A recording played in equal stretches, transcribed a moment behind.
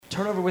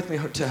turn over with me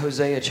to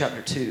Hosea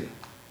chapter 2.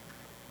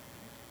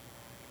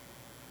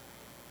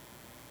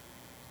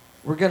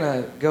 We're going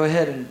to go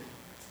ahead and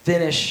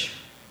finish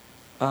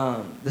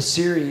the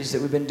series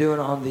that we've been doing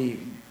on the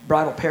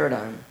bridal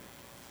paradigm.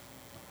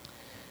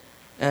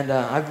 And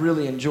I've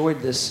really enjoyed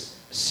this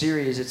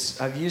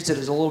series. I've used it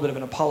as a little bit of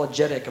an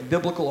apologetic, a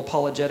biblical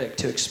apologetic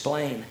to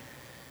explain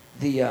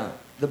the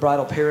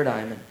bridal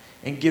paradigm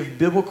and give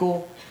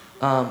biblical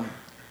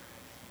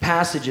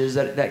passages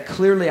that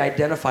clearly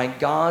identify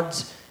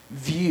God's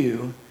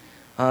view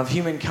of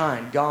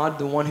humankind. God,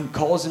 the one who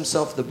calls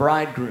himself the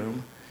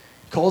bridegroom,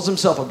 calls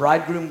himself a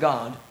bridegroom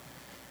God,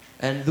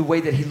 and the way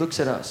that he looks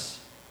at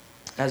us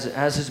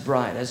as his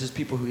bride, as his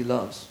people who he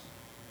loves.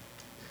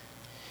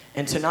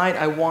 And tonight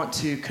I want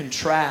to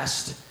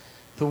contrast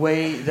the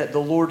way that the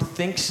Lord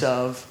thinks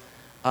of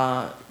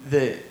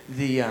the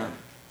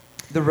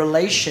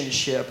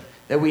relationship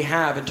that we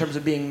have in terms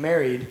of being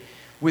married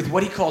with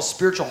what he calls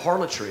spiritual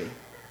harlotry.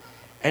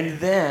 And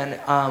then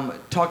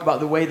talk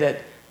about the way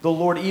that the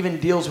Lord even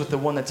deals with the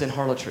one that's in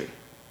harlotry.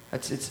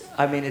 It's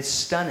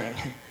stunning.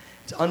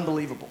 It's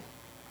unbelievable.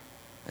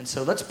 And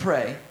so let's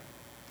pray.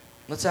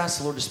 Let's ask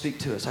the Lord to speak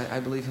to us. I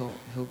believe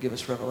He'll give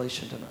us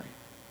revelation tonight.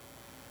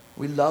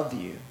 We love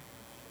you.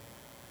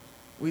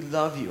 We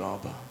love you,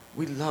 Abba.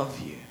 We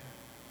love you.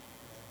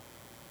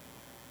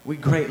 We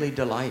greatly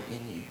delight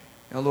in you.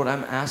 Now, Lord,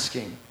 I'm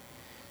asking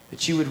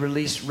that you would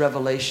release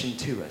revelation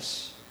to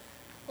us.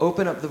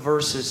 Open up the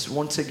verses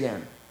once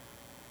again.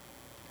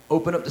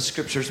 Open up the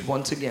scriptures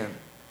once again.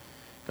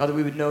 God, that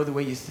we would know the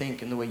way you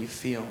think and the way you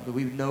feel. That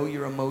we would know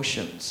your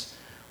emotions,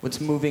 what's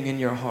moving in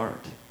your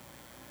heart.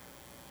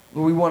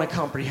 Lord, we want to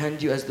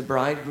comprehend you as the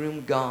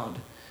bridegroom God,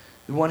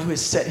 the one who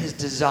has set his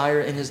desire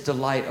and his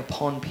delight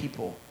upon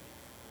people.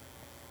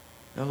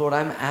 Now, Lord,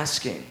 I'm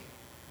asking,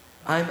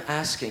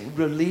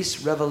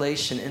 release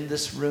revelation in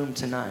this room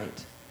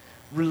tonight.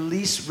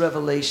 Release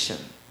revelation.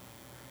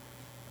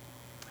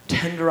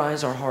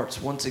 Tenderize our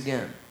hearts once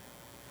again.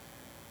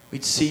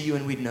 We'd see you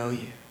and we'd know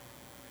you.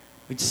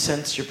 We'd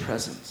sense your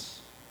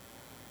presence.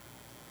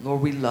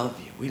 Lord, we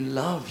love you. We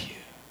love you.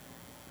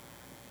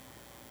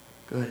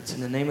 Good. It's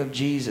in the name of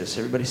Jesus.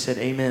 Everybody said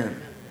amen.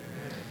 Amen.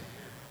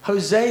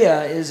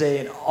 Hosea is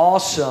an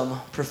awesome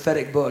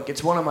prophetic book.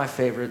 It's one of my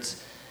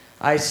favorites.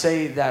 I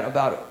say that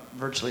about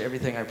virtually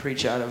everything I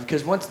preach out of,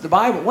 because once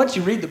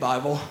you read the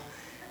Bible,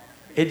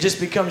 it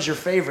just becomes your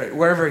favorite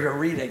wherever you're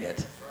reading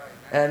it.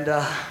 And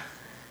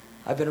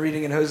I've been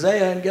reading in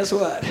Hosea, and guess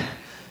what?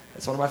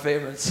 It's one of my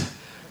favorites.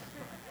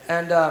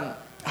 And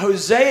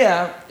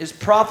Hosea is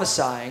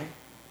prophesying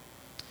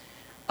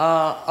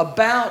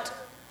about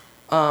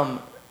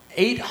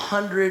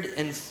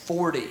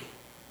 840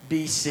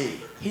 BC.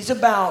 He's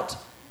about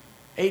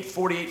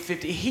 840,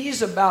 850.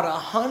 He's about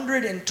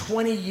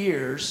 120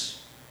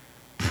 years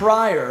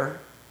prior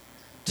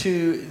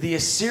to the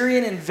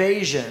Assyrian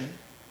invasion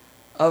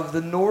of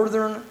the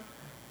northern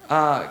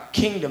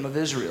kingdom of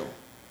Israel.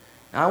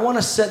 Now, I want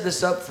to set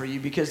this up for you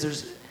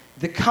because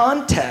the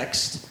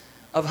context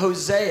of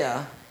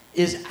Hosea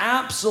is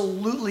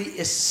absolutely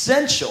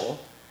essential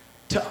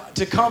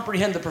to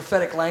comprehend the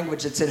prophetic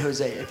language that's in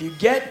Hosea. If you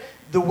get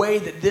the way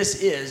that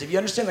this is, if you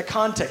understand the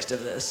context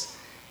of this,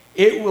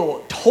 it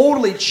will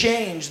totally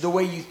change the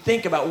way you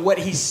think about what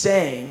he's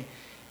saying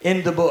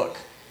in the book.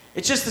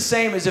 It's just the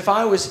same as if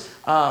I was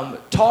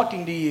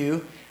talking to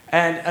you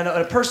and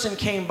a person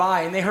came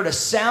by and they heard a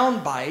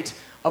sound bite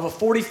of a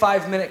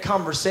 45-minute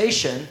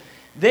conversation.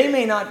 They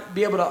may not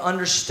be able to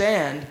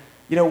understand,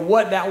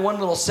 what that one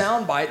little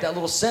sound bite, that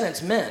little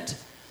sentence meant.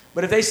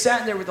 But if they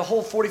sat there with the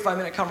whole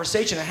 45-minute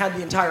conversation and had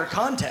the entire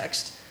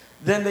context,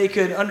 then they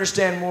could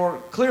understand more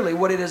clearly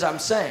what it is I'm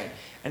saying.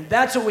 And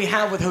that's what we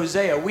have with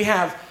Hosea. We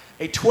have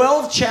a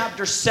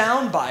 12-chapter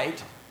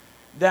soundbite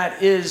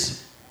that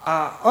is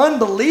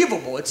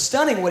unbelievable. It's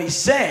stunning what he's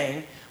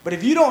saying. But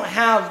if you don't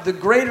have the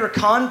greater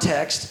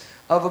context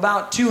of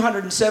about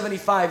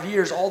 275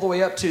 years all the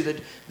way up to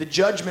the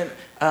judgment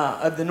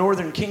of the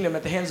northern kingdom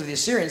at the hands of the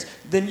Assyrians,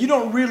 then you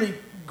don't really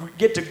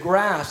get to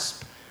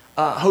grasp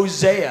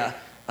Hosea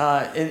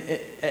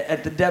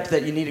at the depth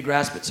that you need to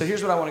grasp it. So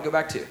here's what I want to go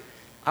back to.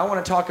 I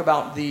want to talk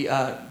about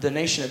the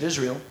nation of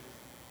Israel,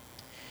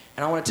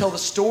 and I want to tell the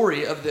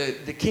story of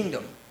the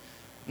kingdom.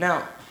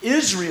 Now,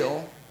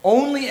 Israel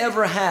only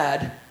ever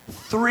had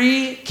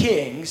 3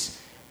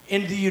 kings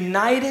in the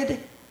united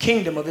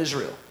kingdom of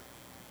Israel.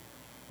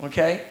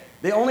 Okay?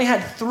 They only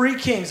had 3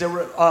 kings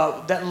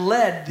that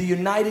led the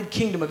united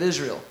kingdom of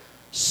Israel.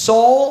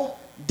 Saul,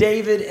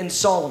 David, and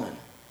Solomon.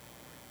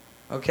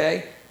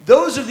 Okay?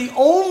 Those are the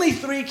only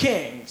 3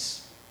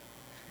 kings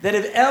that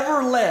have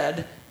ever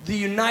led the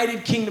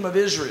united kingdom of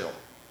Israel.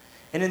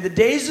 And in the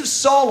days of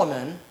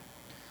Solomon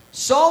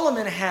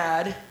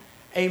had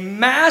a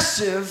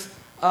massive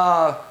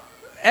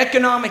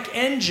economic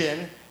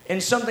engine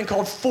in something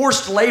called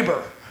forced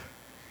labor.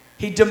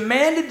 He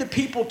demanded the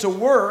people to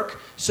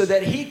work so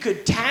that he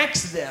could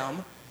tax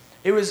them.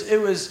 It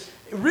was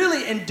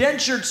really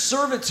indentured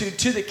servitude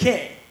to the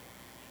king.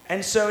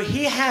 And so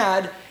he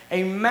had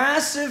a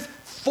massive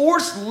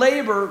forced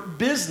labor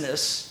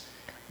business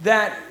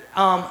that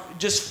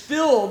just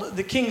filled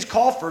the king's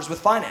coffers with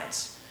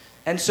finance.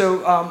 And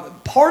so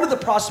part of the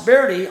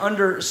prosperity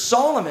under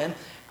Solomon,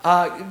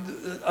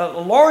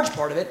 a large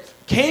part of it,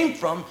 came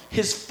from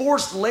his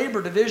forced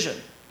labor division.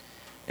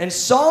 And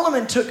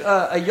Solomon took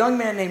a young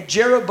man named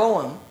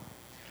Jeroboam,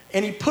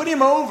 and he put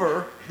him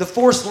over the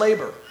forced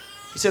labor.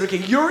 He said, okay,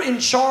 you're in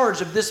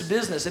charge of this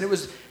business. And it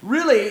was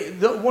really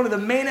one of the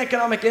main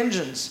economic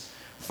engines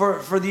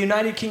for the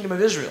United Kingdom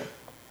of Israel.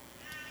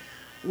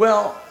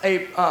 Well,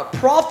 a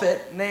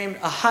prophet named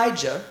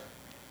Ahijah,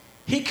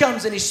 he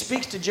comes and he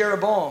speaks to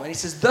Jeroboam, and he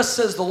says, thus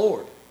says the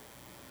Lord.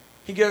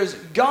 He goes,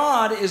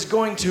 God is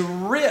going to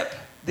rip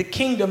the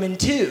kingdom in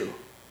two,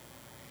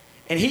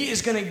 and he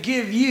is going to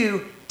give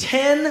you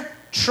 10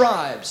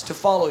 tribes to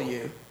follow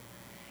you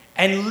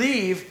and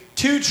leave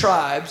 2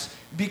 tribes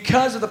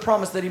because of the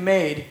promise that he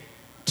made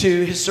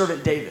to his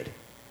servant David.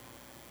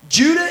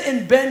 Judah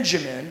and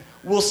Benjamin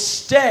will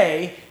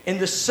stay in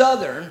the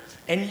southern,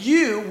 and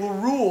you will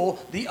rule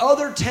the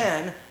other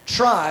 10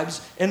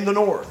 tribes in the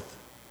north.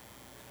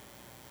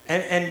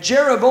 And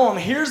Jeroboam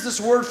hears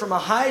this word from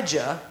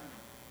Ahijah,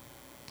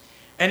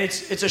 and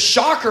it's a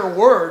shocker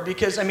word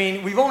because, I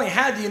mean, we've only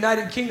had the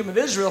United Kingdom of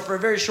Israel for a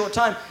very short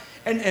time.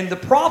 And the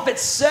prophet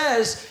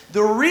says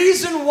the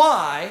reason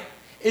why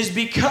is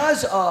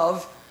because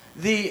of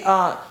the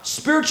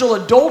spiritual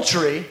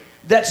adultery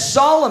that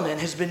Solomon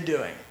has been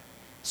doing.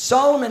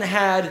 Solomon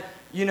had,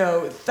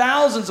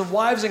 thousands of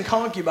wives and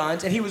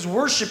concubines, and he was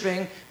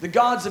worshiping the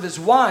gods of his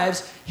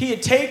wives. He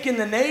had taken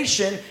the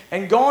nation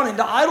and gone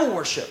into idol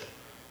worship.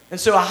 And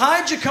so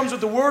Ahijah comes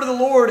with the word of the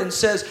Lord and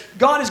says,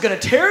 God is going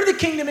to tear the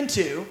kingdom in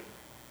two,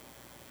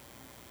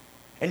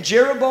 and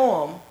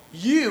Jeroboam,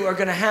 you are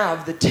going to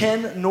have the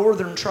 10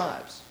 northern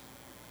tribes.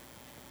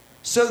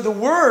 So the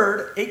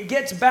word, it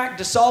gets back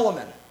to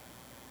Solomon.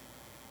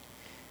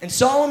 And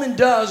Solomon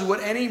does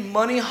what any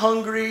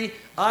money-hungry,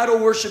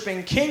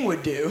 idol-worshiping king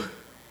would do.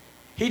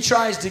 He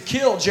tries to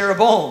kill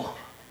Jeroboam.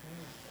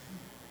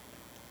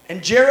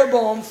 And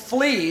Jeroboam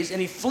flees,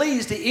 and he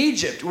flees to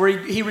Egypt, where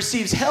he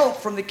receives help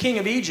from the king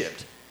of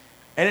Egypt.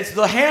 And it's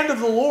the hand of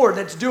the Lord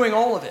that's doing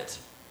all of it.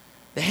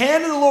 The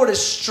hand of the Lord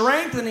is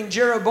strengthening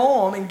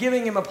Jeroboam and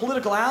giving him a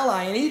political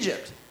ally in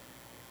Egypt.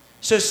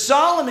 So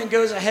Solomon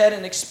goes ahead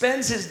and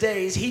expends his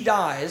days. He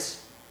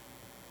dies.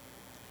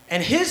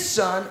 And his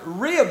son,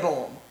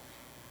 Rehoboam,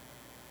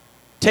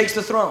 takes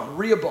the throne.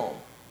 Rehoboam.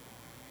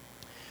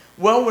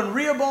 Well, when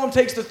Rehoboam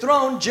takes the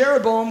throne,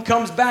 Jeroboam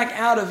comes back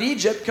out of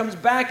Egypt, comes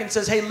back and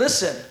says, hey,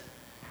 listen,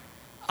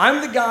 I'm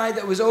the guy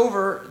that was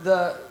over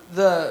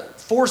the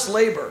forced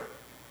labor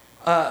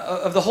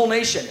of the whole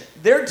nation.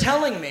 They're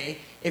telling me,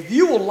 if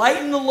you will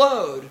lighten the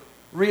load,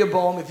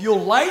 Rehoboam, if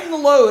you'll lighten the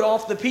load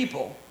off the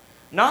people,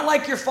 not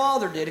like your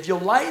father did, if you'll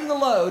lighten the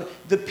load,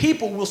 the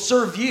people will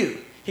serve you.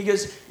 He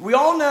goes, we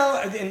all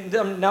know,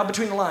 and now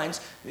between the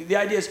lines, the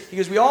idea is, he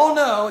goes, we all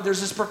know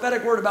there's this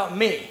prophetic word about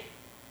me.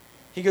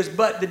 He goes,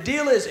 but the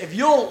deal is, if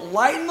you'll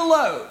lighten the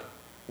load,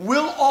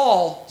 we'll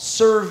all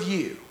serve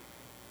you.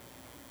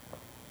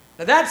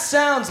 Now that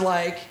sounds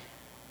like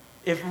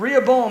if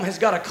Rehoboam has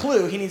got a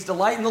clue, he needs to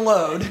lighten the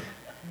load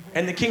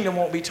and the kingdom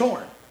won't be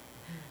torn.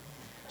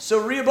 So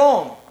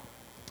Rehoboam,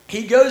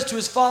 he goes to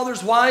his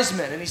father's wise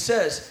men and he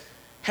says,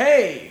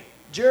 hey,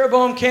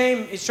 Jeroboam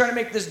came, he's trying to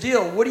make this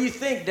deal. What do you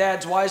think,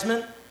 Dad's wise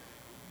men?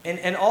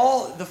 And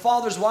all the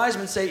father's wise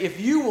men say, if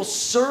you will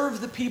serve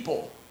the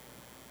people,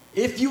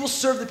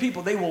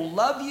 they will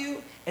love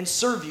you and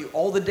serve you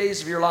all the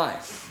days of your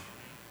life.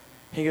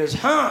 He goes,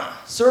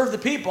 serve the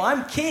people.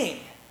 I'm king.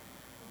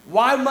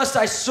 Why must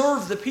I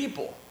serve the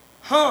people?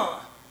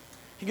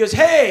 He goes,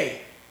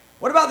 hey,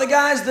 what about the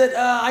guys that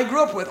I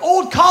grew up with?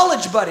 Old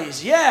college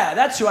buddies. Yeah,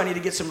 that's who I need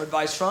to get some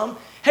advice from.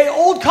 Hey,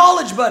 old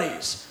college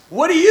buddies,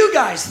 what do you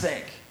guys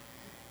think?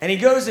 And he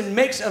goes and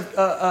makes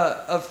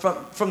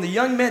from the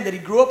young men that he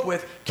grew up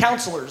with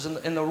counselors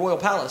in the royal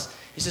palace.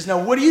 He says,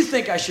 now what do you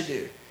think I should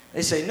do?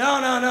 They say,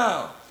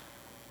 no.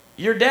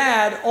 Your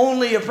dad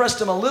only oppressed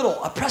them a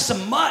little. Oppress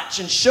them much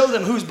and show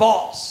them who's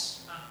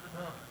boss.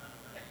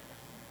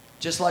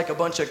 Just like a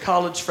bunch of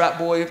college frat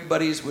boy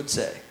buddies would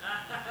say.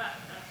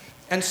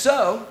 And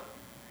so,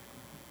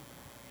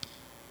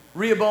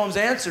 Rehoboam's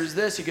answer is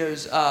this. He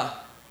goes,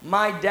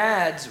 my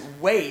dad's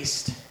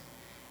waist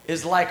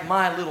is like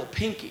my little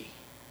pinky.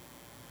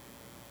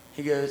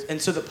 He goes,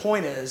 and so the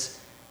point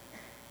is,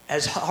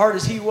 as hard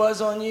as he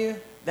was on you,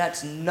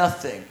 that's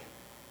nothing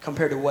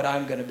compared to what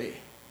I'm going to be.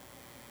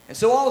 And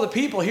so all the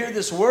people hear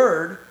this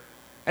word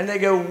and they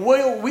go,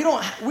 well, we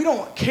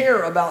don't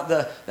care about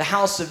the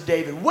house of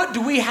David. What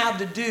do we have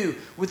to do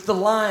with the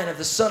line of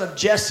the son of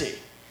Jesse?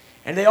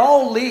 And they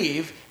all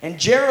leave, and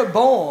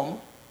Jeroboam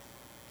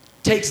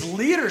takes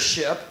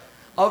leadership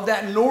of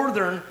that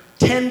northern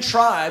 10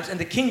 tribes, and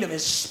the kingdom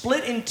is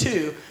split in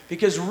two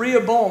because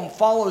Rehoboam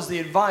follows the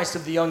advice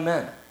of the young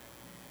men.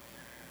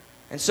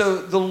 And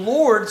so the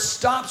Lord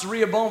stops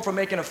Rehoboam from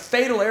making a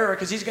fatal error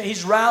because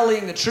he's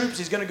rallying the troops.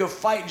 He's going to go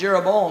fight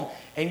Jeroboam.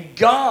 And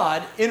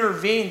God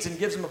intervenes and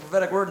gives him a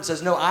prophetic word and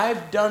says, no,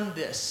 I've done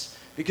this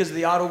because of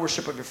the idol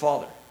worship of your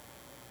father.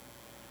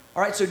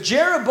 All right, so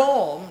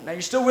Jeroboam, now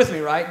you're still with me,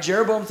 right?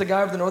 Jeroboam's the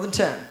guy of the northern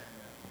 10.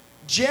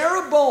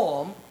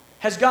 Jeroboam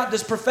has got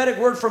this prophetic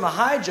word from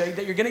Ahijah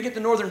that you're going to get the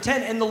northern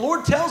 10. And the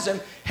Lord tells him,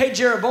 hey,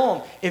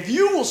 Jeroboam, if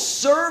you will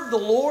serve the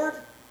Lord,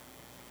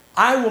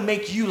 I will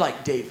make you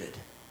like David.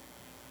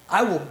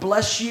 I will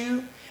bless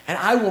you, and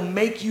I will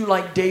make you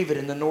like David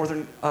in the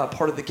northern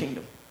part of the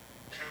kingdom.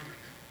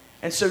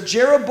 And so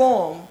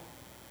Jeroboam,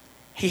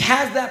 he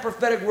has that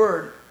prophetic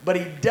word, but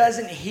he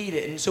doesn't heed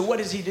it. And so what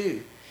does he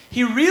do?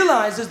 He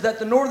realizes that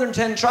the northern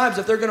 10 tribes,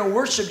 if they're going to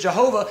worship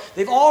Jehovah,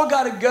 they've all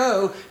got to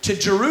go to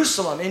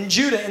Jerusalem in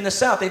Judah in the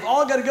south. They've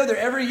all got to go there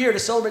every year to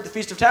celebrate the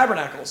Feast of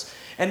Tabernacles.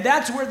 And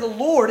that's where the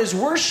Lord is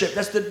worshipped.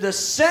 That's the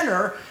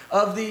center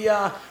of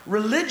the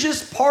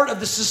religious part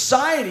of the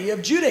society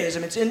of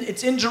Judaism. It's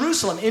in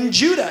Jerusalem, in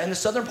Judah, in the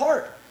southern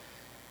part.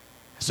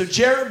 So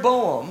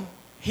Jeroboam,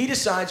 he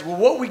decides, well,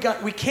 what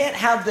we can't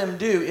have them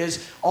do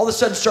is all of a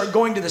sudden start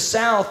going to the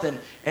south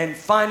and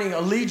finding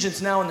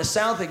allegiance now in the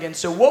south again.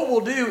 So what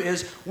we'll do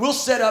is we'll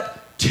set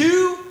up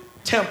 2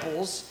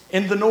 temples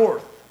in the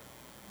north.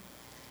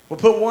 We'll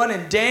put one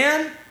in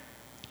Dan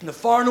in the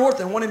far north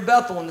and one in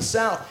Bethel in the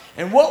south.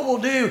 And what we'll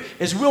do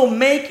is we'll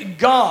make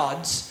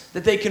gods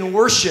that they can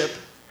worship,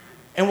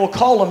 and we'll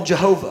call them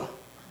Jehovah.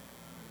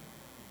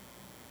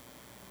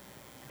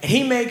 And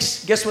he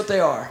makes, guess what they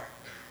are?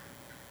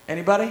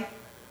 Anybody?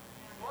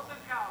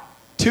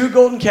 2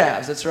 golden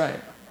calves, that's right.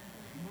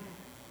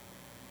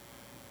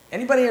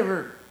 Anybody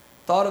ever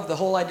thought of the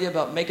whole idea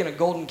about making a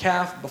golden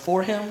calf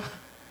before him?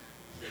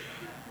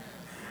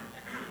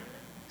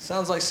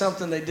 Sounds like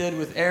something they did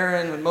with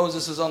Aaron when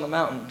Moses was on the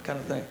mountain, kind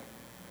of thing.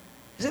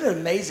 Isn't it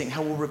amazing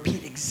how we'll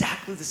repeat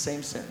exactly the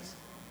same sins?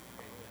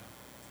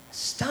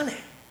 Stunning.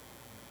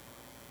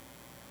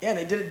 Yeah, and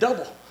they did it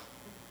double.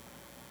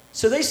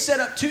 So they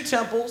set up 2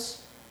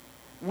 temples,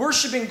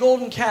 worshiping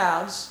golden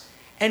calves.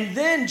 And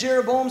then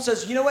Jeroboam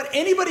says, you know what?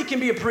 Anybody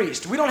can be a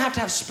priest. We don't have to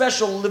have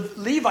special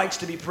Levites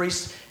to be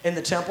priests in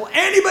the temple.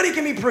 Anybody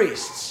can be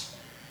priests.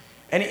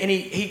 And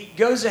he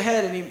goes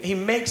ahead and he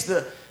makes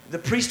the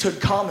priesthood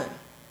common.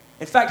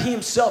 In fact, he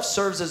himself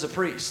serves as a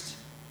priest.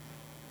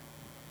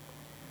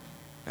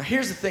 Now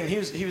here's the thing.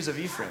 He was of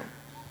Ephraim.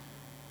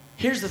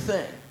 Here's the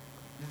thing.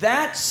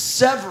 That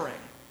severing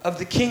of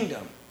the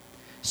kingdom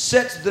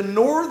sets the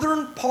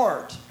northern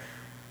part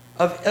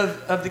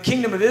of the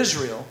kingdom of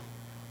Israel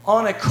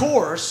on a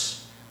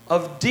course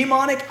of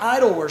demonic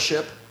idol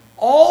worship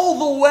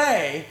all the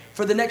way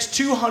for the next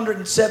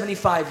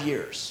 275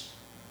 years.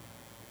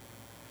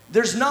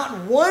 There's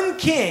not one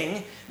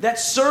king that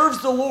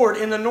serves the Lord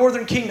in the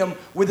northern kingdom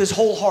with his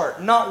whole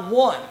heart. Not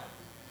one.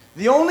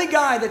 The only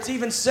guy that's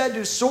even said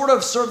to sort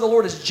of serve the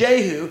Lord is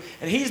Jehu,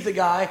 and he's the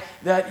guy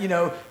that,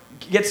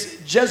 gets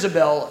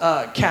Jezebel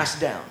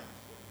cast down.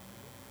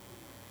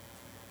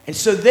 And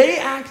so they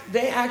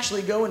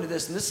actually go into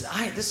this, and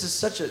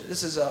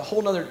this is a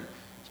whole other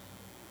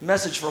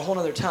message for a whole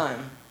other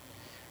time.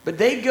 But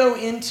they go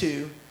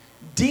into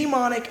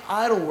demonic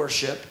idol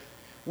worship,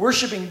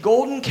 worshiping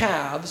golden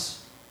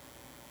calves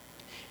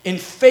in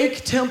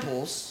fake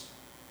temples,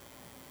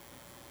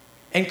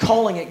 and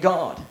calling it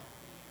God.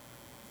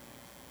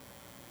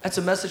 That's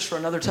a message for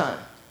another time.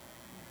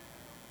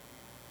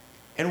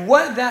 And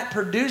what that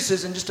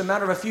produces in just a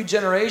matter of a few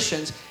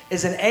generations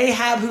is an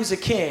Ahab who's a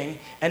king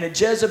and a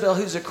Jezebel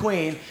who's a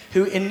queen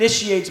who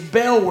initiates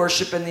Baal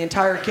worship in the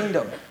entire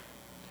kingdom.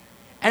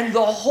 And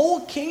the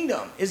whole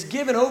kingdom is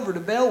given over to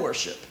Baal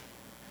worship.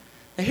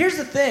 Now here's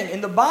the thing. In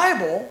the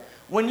Bible,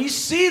 when you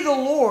see the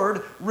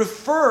Lord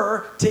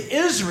refer to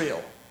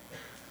Israel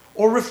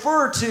or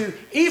refer to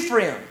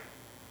Ephraim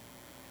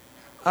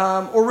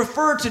or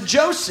refer to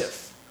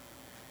Joseph,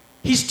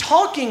 he's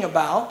talking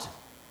about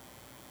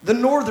the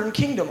northern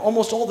kingdom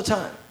almost all the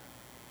time.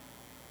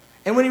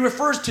 And when he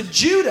refers to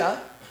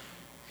Judah,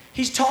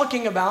 he's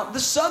talking about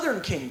the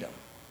southern kingdom.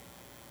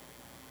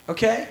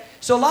 Okay?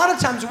 So a lot of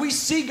times we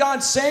see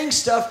God saying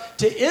stuff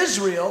to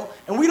Israel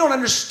and we don't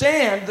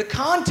understand the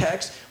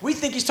context. We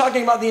think he's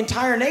talking about the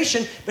entire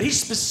nation, but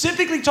he's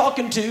specifically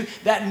talking to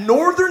that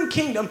northern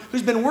kingdom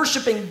who's been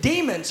worshiping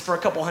demons for a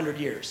couple hundred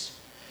years.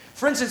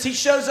 For instance, he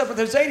shows up with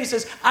Hosea and he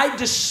says, I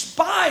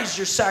despise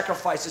your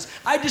sacrifices.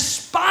 I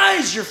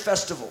despise your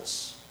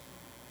festivals.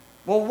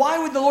 Well, why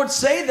would the Lord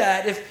say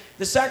that if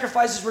the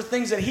sacrifices were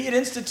things that he had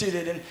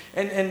instituted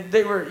and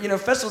they were,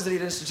 festivals that he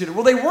had instituted?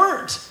 Well, they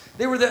weren't.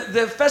 They were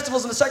the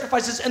festivals and the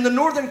sacrifices in the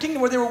northern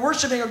kingdom where they were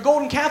worshiping a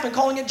golden calf and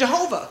calling it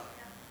Jehovah.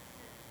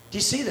 Do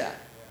you see that?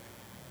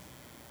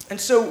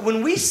 And so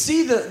when we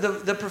see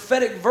the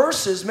prophetic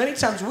verses, many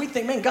times we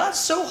think, man,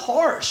 God's so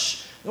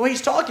harsh the way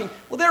he's talking.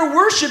 Well, they're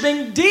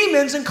worshiping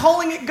demons and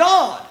calling it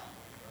God.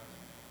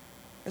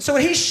 And so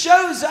when he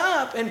shows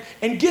up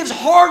and gives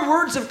hard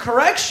words of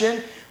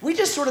correction, we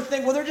just sort of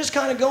think, well, they're just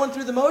kind of going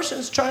through the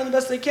motions, trying the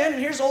best they can,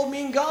 and here's old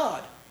mean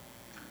God.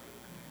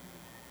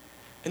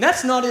 And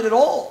that's not it at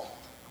all.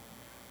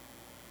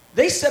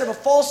 They set up a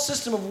false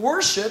system of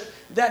worship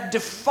that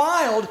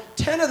defiled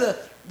 10 of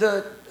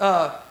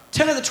the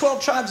 10 of the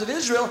 12 tribes of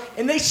Israel,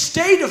 and they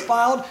stay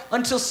defiled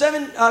until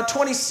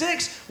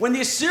 726 when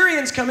the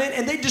Assyrians come in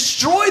and they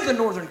destroy the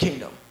northern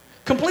kingdom,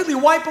 completely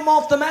wipe them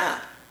off the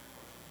map.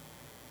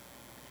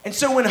 And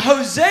so when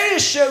Hosea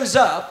shows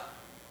up,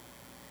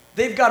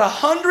 they've got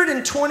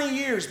 120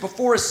 years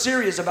before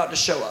Assyria is about to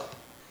show up.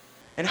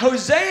 And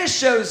Hosea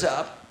shows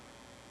up,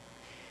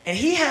 and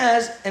he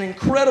has an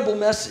incredible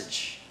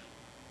message.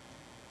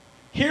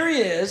 Here he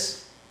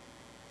is,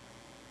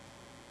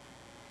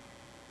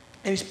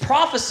 and he's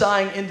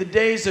prophesying in the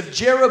days of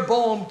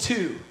Jeroboam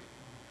II.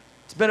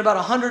 It's been about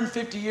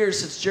 150 years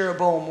since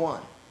Jeroboam I.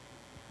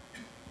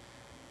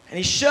 And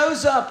he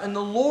shows up, and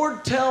the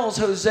Lord tells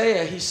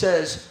Hosea, he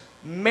says,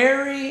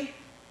 marry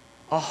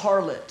a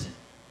harlot.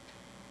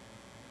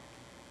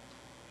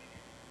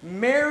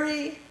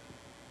 Marry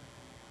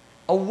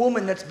a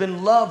woman that's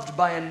been loved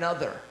by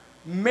another.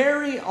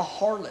 Marry a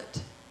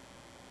harlot.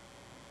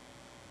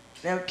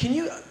 Now, can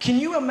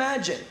you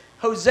imagine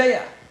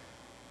Hosea?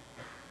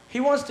 He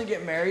wants to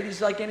get married.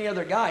 He's like any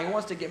other guy. He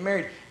wants to get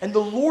married. And the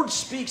Lord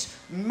speaks,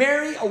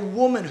 marry a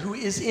woman who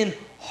is in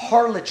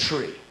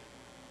harlotry.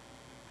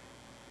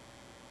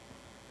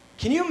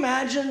 Can you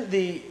imagine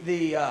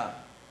the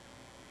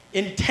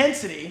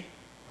intensity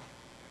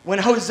when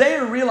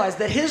Hosea realized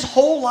that his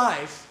whole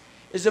life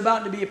is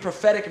about to be a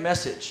prophetic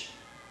message?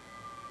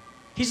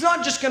 He's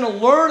not just going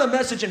to learn a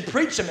message and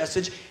preach a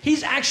message.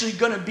 He's actually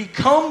going to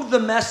become the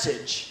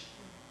message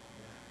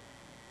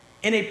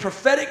in a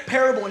prophetic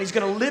parable, and he's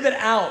going to live it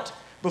out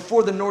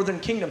before the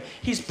northern kingdom.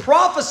 He's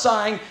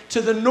prophesying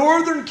to the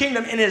northern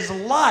kingdom, and his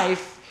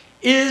life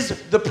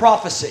is the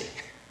prophecy.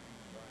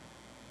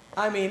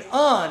 I mean,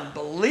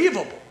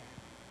 unbelievable.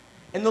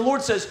 And the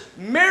Lord says,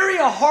 marry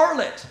a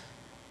harlot.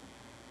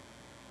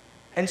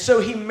 And so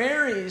he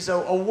marries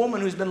a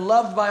woman who's been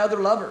loved by other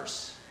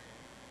lovers.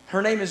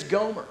 Her name is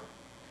Gomer.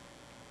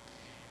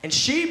 And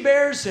she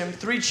bears him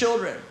 3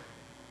 children,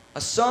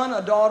 a son,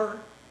 a daughter,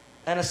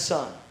 and a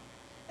son.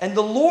 And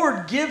the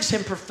Lord gives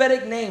him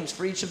prophetic names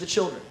for each of the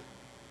children.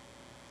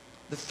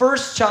 The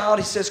first child,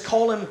 he says,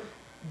 call him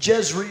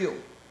Jezreel.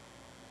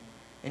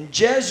 And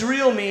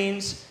Jezreel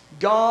means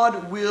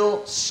God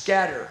will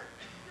scatter.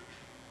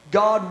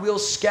 God will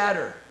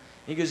scatter.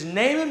 He goes,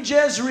 name him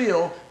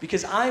Jezreel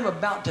because I'm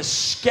about to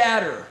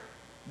scatter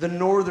the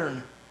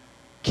northern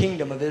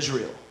kingdom of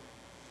Israel.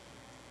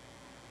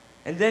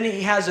 And then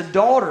he has a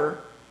daughter,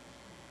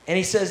 and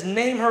he says,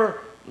 name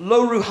her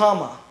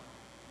Lo-Ruhamah.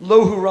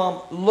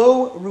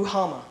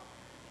 Lo-Ruhamah,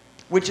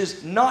 which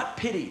is not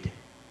pitied.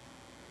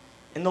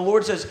 And the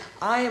Lord says,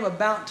 I am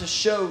about to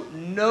show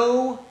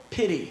no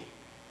pity,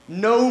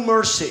 no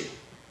mercy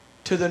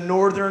to the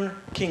northern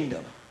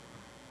kingdom.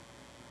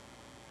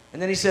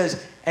 And then he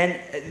says, and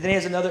then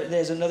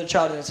there's another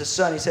child, and it's a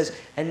son. He says,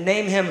 and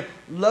name him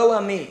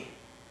Lo-Ammi.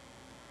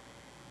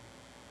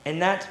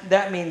 And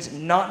that means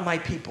not my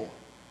people.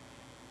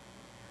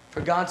 For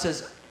God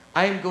says,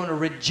 I am going to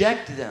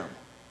reject them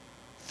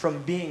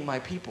from being my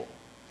people.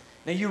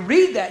 Now you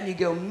read that and you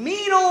go,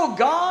 mean old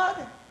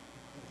God?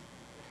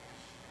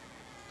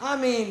 I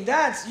mean,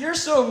 you're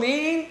so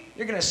mean.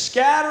 You're going to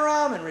scatter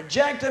them and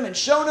reject them and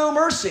show no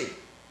mercy.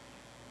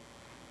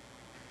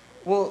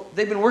 Well,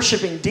 they've been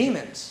worshiping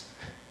demons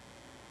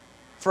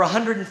for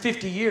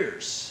 150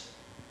 years.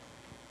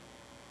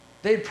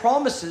 They had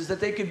promises that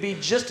they could be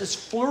just as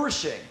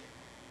flourishing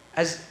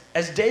as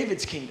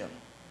David's kingdom.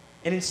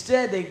 And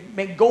instead, they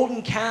make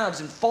golden calves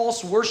and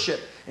false worship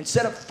and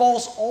set up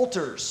false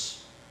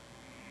altars.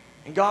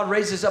 And God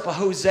raises up a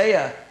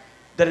Hosea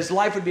that his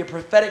life would be a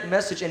prophetic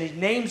message, and he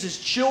names his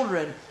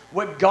children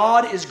what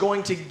God is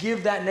going to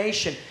give that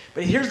nation.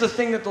 But here's the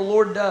thing that the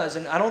Lord does,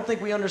 and I don't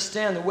think we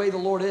understand the way the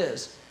Lord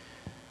is.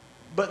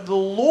 But the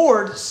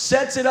Lord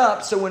sets it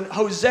up so when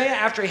Hosea,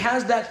 after he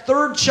has that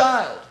third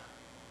child,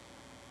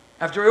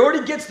 after he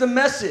already gets the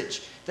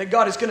message that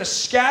God is going to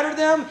scatter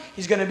them,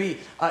 he's not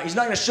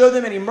going to show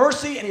them any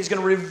mercy, and he's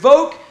going to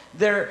revoke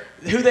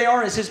who they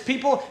are as his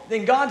people,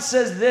 then God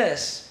says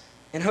this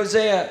in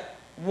Hosea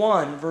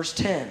 1, verse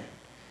 10. It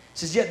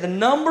says, yet the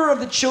number of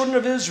the children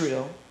of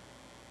Israel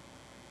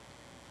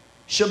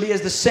shall be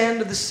as the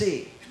sand of the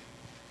sea,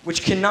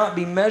 which cannot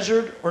be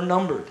measured or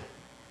numbered.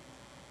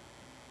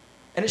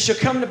 And it shall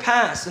come to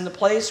pass in the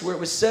place where it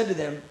was said to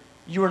them,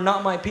 you are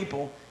not my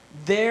people,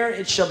 there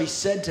it shall be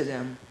said to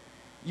them,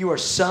 you are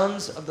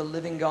sons of the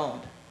living God.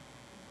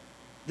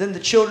 Then the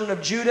children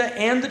of Judah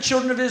and the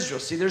children of Israel,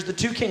 see, there's the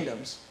 2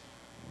 kingdoms,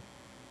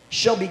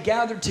 shall be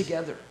gathered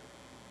together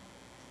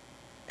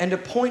and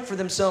appoint for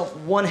themselves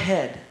one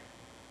head.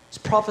 It's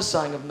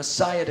prophesying of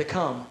Messiah to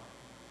come.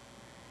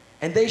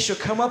 And they shall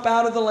come up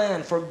out of the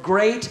land, for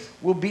great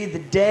will be the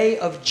day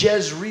of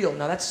Jezreel.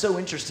 Now that's so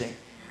interesting.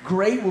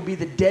 Great will be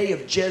the day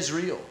of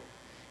Jezreel.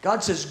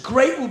 God says,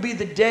 great will be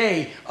the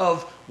day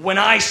of when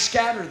I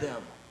scatter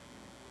them.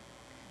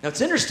 Now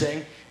it's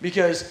interesting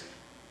because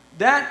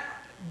that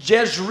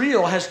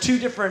Jezreel has two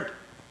different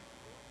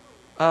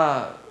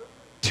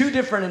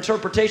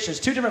interpretations,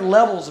 2 different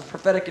levels of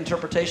prophetic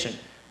interpretation.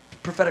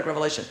 prophetic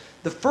revelation.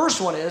 The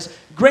first one is,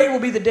 great will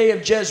be the day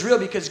of Jezreel,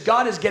 because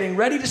God is getting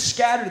ready to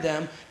scatter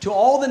them to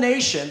all the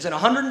nations in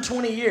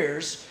 120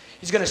 years.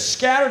 He's going to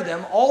scatter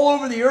them all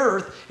over the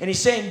earth, and he's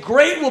saying,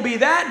 great will be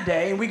that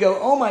day. And we go,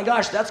 oh my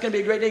gosh, that's going to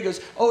be a great day. He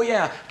goes, oh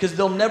yeah, because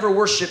they'll never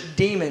worship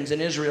demons in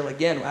Israel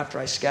again after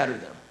I scatter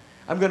them.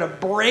 I'm going to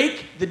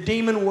break the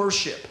demon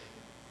worship.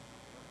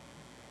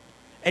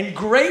 And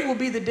great will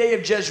be the day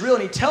of Jezreel.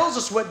 And he tells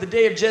us what the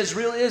day of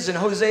Jezreel is in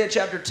Hosea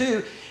chapter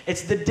 2.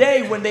 It's the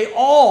day when they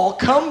all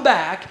come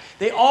back,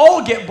 they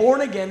all get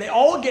born again, they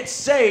all get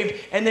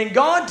saved, and then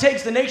God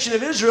takes the nation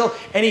of Israel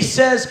and he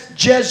says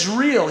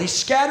Jezreel. He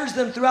scatters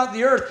them throughout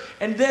the earth,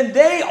 and then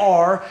they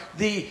are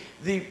the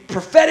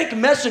prophetic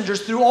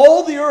messengers through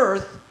all the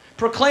earth,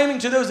 proclaiming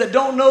to those that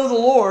don't know the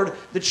Lord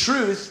the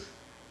truth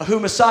of who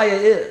Messiah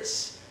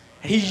is.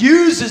 He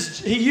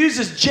uses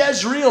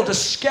Jezreel to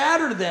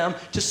scatter them,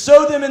 to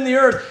sow them in the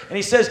earth. And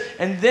he says,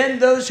 and then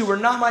those who were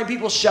not my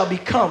people shall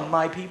become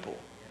my people.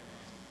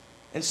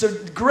 And so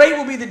great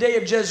will be the day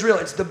of Jezreel.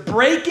 It's the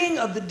breaking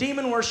of the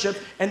demon worship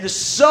and the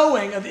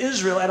sowing of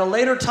Israel at a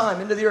later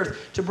time into the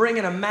earth to bring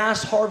in a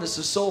mass harvest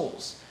of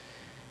souls.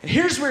 And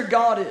here's where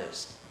God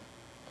is.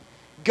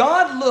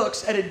 God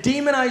looks at a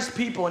demonized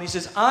people and he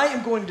says, I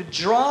am going to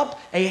drop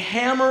a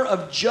hammer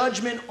of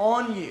judgment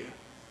on you.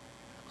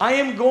 I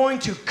am going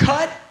to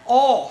cut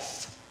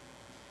off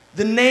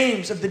the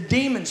names of the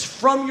demons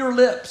from your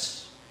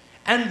lips.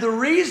 And the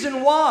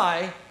reason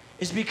why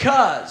is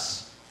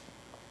because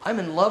I'm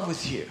in love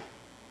with you.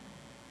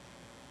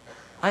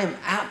 I am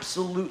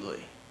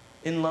absolutely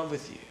in love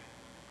with you.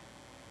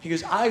 He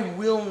goes, I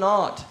will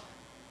not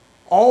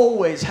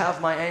always have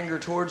my anger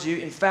towards you.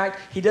 In fact,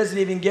 he doesn't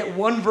even get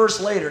one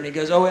verse later. And he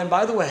goes, oh, and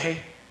by the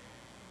way,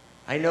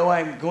 I know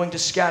I'm going to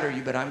scatter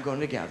you, but I'm going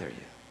to gather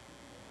you.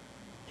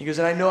 He goes,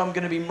 and I know I'm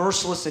going to be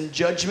merciless in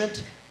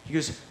judgment. He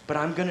goes, but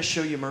I'm going to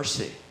show you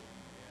mercy.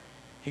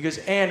 He goes,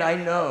 and I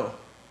know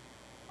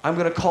I'm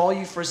going to call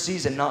you for a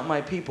season, not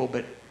my people,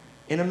 but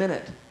in a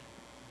minute,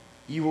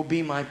 you will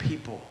be my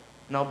people,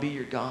 and I'll be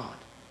your God.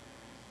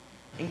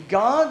 And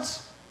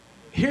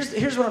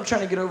here's what I'm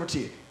trying to get over to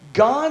you.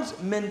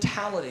 God's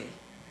mentality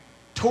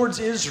towards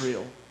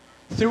Israel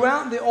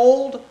throughout the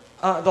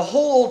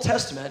whole Old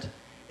Testament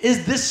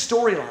is this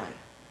storyline.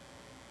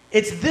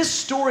 It's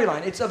this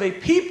storyline. It's of a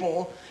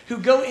people who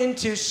go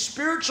into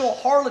spiritual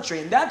harlotry.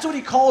 And that's what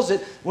he calls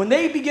it. When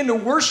they begin to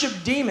worship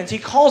demons, he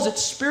calls it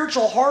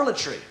spiritual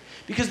harlotry.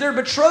 Because they're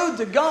betrothed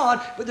to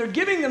God, but they're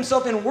giving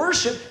themselves in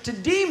worship to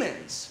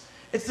demons.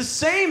 It's the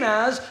same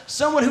as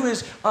someone who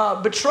is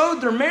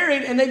betrothed or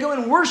married, and they go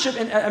and worship,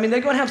 and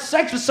they go and have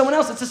sex with someone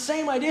else. It's the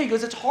same idea. He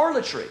goes, it's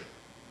harlotry.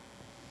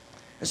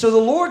 And so the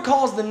Lord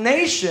calls the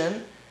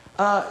nation,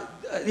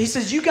 he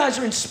says, you guys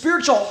are in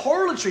spiritual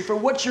harlotry for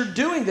what you're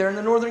doing there in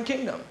the northern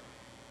kingdom.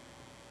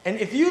 And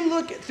if you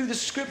look through the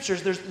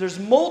scriptures, there's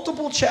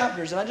multiple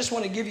chapters, and I just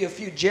want to give you a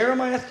few.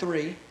 Jeremiah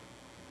 3,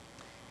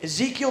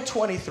 Ezekiel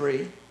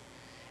 23,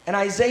 and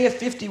Isaiah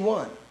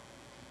 51.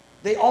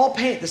 They all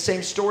paint the same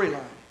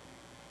storyline.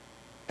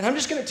 And I'm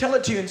just going to tell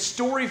it to you in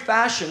story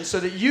fashion so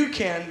that you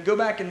can go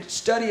back and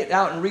study it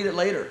out and read it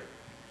later.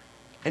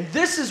 And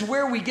this is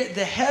where we get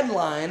the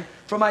headline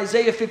from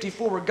Isaiah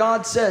 54, where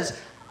God says,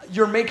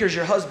 your maker's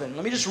your husband.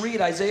 Let me just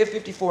read Isaiah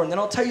 54, and then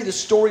I'll tell you the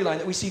storyline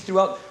that we see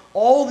throughout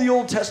all the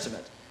Old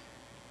Testament.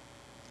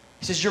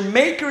 He says, your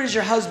maker is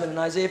your husband in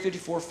Isaiah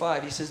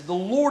 54:5. He says, the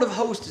Lord of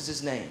hosts is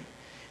his name,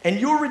 and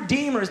your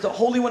Redeemer is the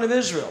Holy One of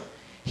Israel.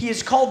 He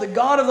is called the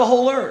God of the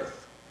whole earth.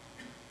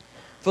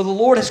 For the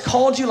Lord has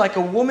called you like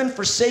a woman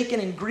forsaken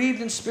and grieved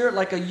in spirit,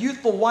 like a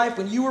youthful wife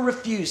when you were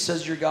refused,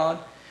 says your God.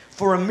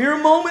 For a mere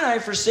moment I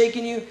have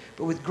forsaken you,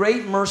 but with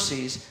great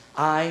mercies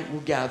I will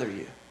gather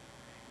you.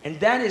 And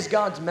that is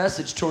God's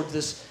message towards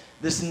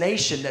this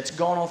nation that's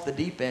gone off the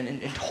deep end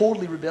and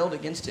totally rebelled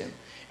against him.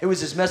 It was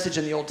his message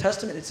in the Old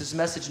Testament. It's his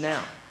message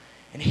now.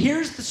 And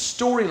here's the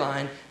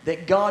storyline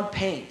that God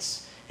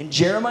paints in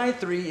Jeremiah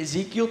 3,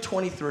 Ezekiel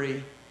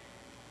 23,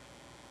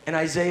 and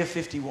Isaiah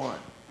 51.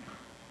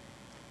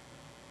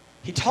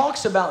 He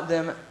talks about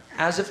them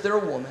as if they're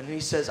a woman, and he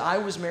says, I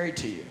was married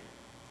to you.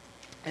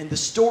 And the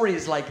story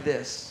is like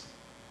this.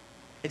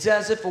 It's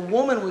as if a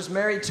woman was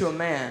married to a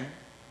man,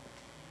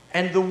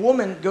 and the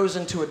woman goes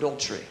into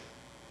adultery.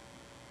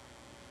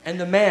 And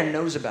the man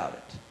knows about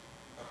it.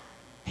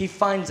 He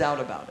finds out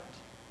about it.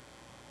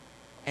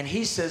 And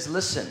he says,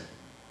 listen,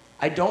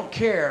 I don't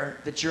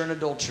care that you're in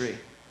adultery.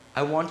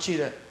 I want you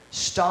to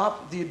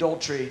stop the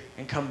adultery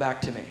and come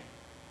back to me.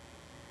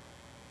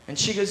 And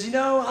she goes,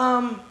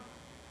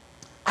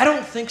 I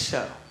don't think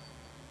so.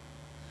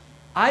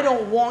 I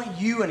don't want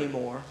you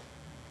anymore.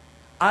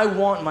 I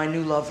want my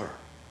new lover.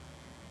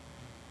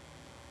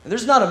 And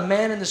there's not a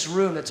man in this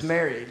room that's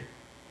married.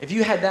 If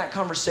you had that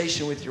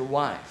conversation with your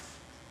wife,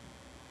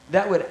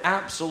 that would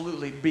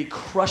absolutely be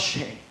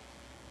crushing.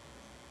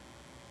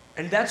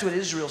 And that's what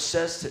Israel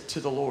says to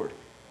the Lord.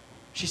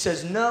 She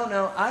says,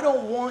 no, I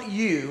don't want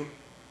you.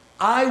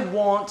 I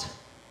want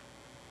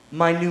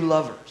my new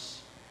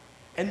lovers.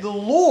 And the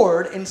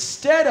Lord,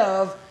 instead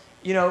of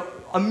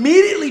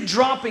immediately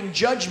dropping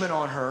judgment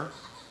on her,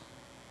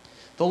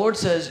 the Lord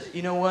says,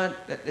 you know what?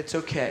 It's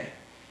okay.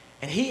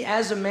 And he,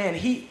 as a man,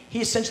 he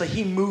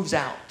essentially moves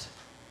out.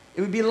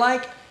 It would be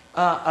like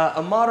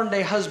a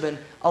modern-day husband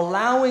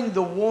allowing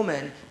the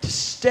woman to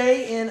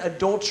stay in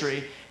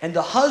adultery, and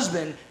the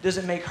husband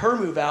doesn't make her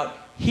move out.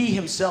 He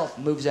himself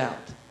moves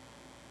out.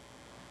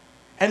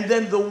 And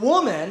then the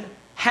woman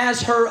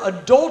has her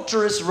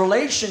adulterous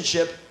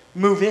relationship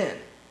move in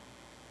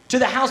to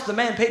the house the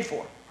man paid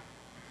for.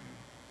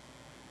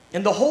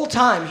 And the whole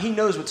time, he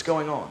knows what's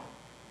going on.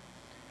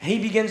 And he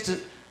begins to,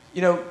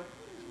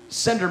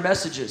 send her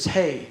messages.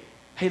 Hey,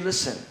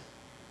 listen,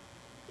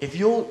 if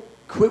you'll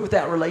quit with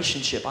that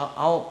relationship,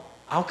 I'll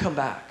come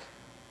back.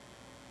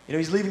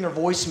 He's leaving her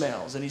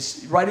voicemails and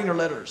he's writing her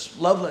letters,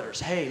 love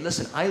letters. Hey,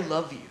 listen, I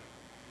love you.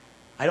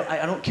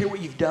 I don't care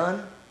what you've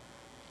done.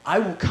 I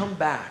will come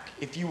back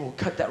if you will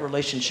cut that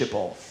relationship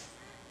off.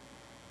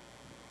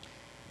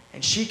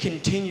 And she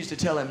continues to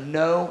tell him,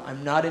 no,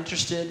 I'm not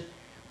interested.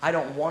 I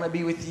don't want to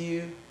be with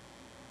you.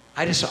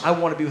 I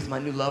want to be with my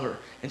new lover.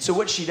 And so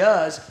what she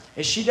does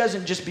is she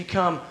doesn't just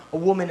become a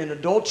woman in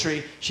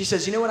adultery. She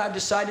says, you know what I've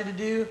decided to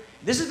do?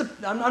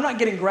 I'm not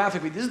getting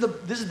graphic. This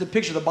is the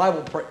picture the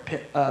Bible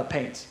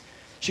paints.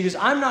 She goes,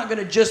 I'm not going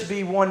to just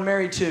be one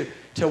married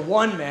to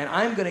one man.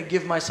 I'm going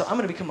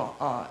to become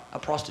a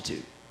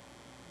prostitute.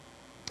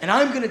 And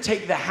I'm going to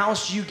take the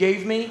house you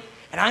gave me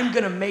and I'm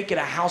going to make it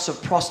a house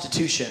of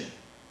prostitution.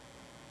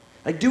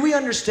 Like, do we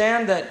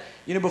understand that,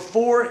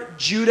 before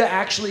Judah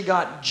actually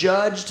got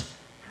judged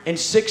in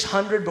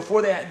 600,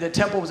 before the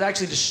temple was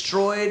actually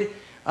destroyed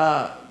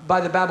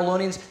by the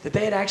Babylonians, that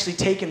they had actually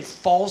taken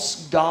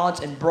false gods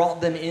and brought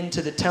them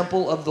into the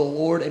temple of the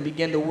Lord and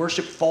began to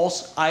worship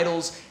false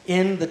idols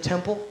in the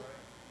temple?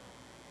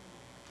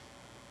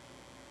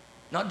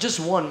 Not just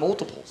one,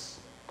 multiples.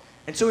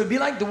 And so it would be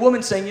like the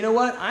woman saying, you know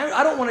what,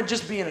 I don't want to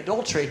just be in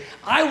adultery.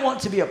 I want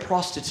to be a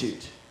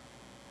prostitute.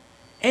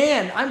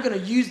 And I'm going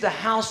to use the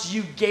house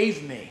you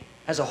gave me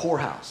as a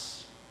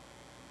whorehouse.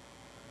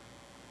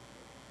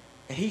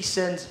 And he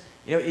sends,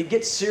 it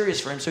gets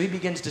serious for him, so he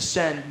begins to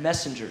send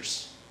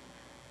messengers.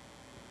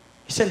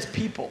 He sends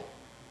people.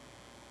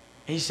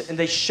 And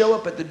they show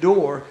up at the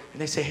door, and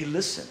they say, hey,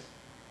 listen,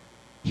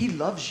 he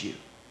loves you.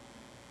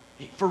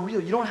 For real,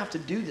 you don't have to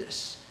do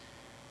this.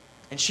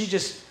 And she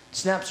just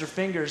snaps her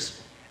fingers,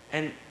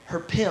 and her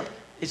pimp,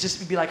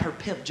 it'd be like her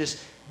pimp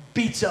just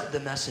beats up the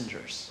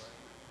messengers.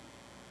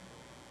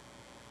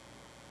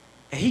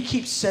 And he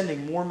keeps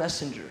sending more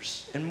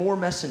messengers and more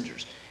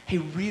messengers. Hey,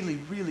 really,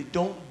 really,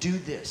 don't do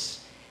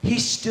this. He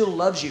still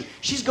loves you.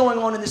 She's going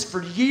on in this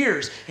for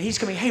years, and he's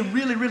coming, hey,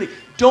 really, really,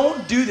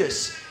 don't do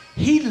this.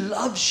 He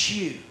loves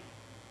you.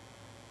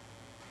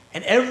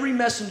 And every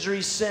messenger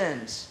he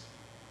sends,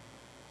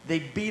 they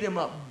beat him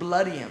up,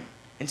 bloody him,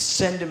 and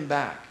send him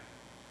back.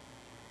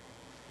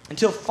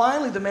 Until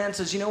finally the man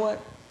says, you know what?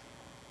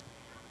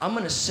 I'm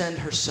going to send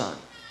her son.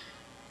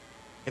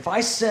 If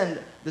I send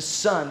the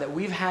son that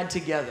we've had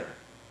together,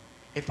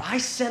 if I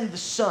send the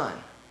son,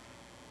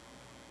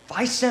 if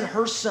I send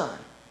her son,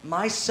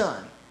 my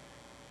son,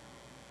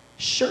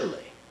 surely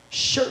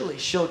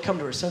she'll come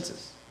to her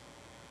senses.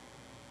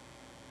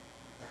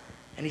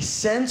 And he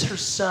sends her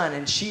son,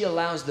 and she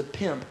allows the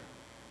pimp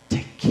to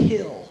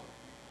kill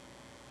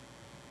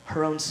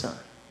her own son.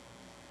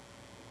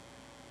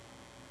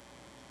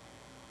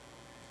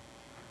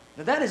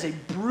 Now that is a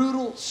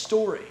brutal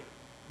story,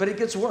 but it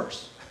gets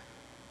worse.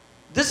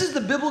 This is the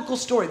biblical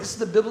story. This is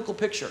the biblical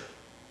picture.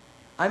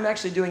 I'm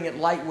actually doing it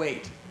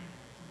lightweight.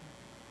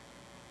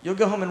 You'll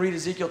go home and read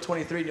Ezekiel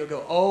 23 and you'll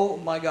go, oh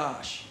my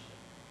gosh.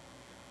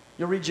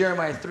 You'll read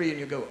Jeremiah 3 and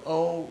you'll go,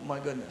 oh my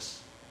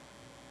goodness.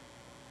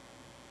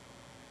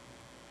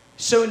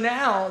 So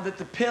now that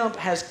the pimp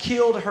has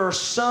killed her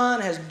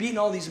son, has beaten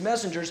all these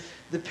messengers,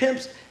 the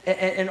pimps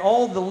and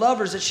all the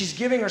lovers that she's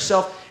giving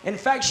herself, in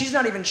fact, she's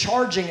not even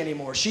charging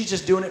anymore. She's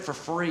just doing it for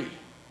free.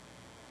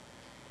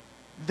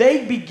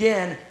 They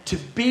begin to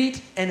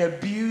beat and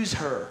abuse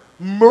her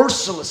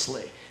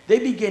mercilessly. They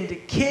begin to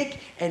kick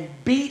and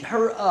beat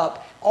her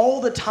up all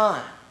the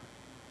time.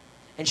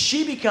 And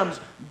she becomes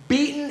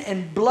beaten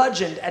and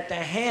bludgeoned at the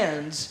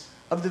hands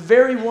of the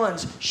very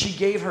ones she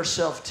gave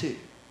herself to.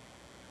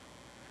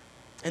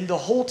 And the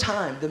whole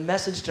time, the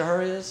message to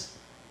her is,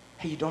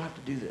 hey, you don't have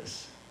to do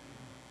this.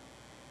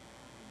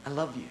 I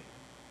love you.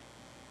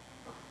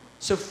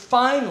 So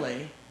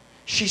finally,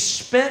 she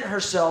spent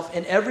herself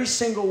in every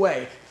single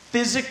way.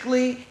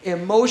 Physically,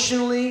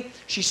 emotionally,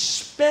 she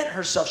spent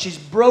herself. She's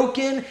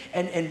broken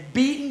and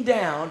beaten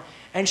down.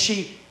 And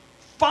she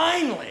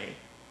finally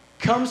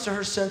comes to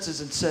her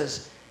senses and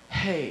says,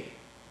 hey,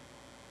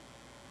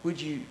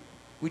 would you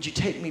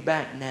take me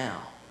back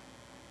now?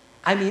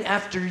 I mean,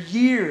 after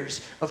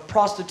years of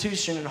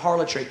prostitution and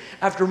harlotry,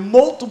 after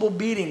multiple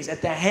beatings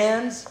at the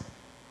hands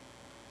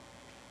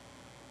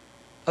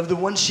of the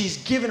one she's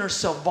given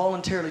herself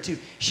voluntarily to,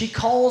 she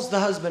calls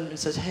the husband and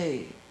says,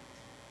 hey,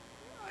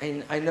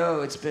 I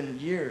know it's been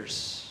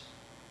years,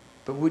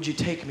 but would you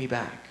take me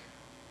back?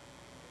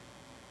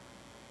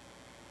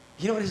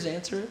 You know what his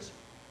answer is?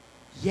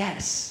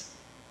 yes.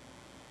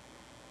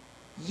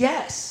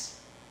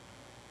 Yes.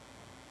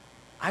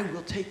 I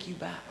will take you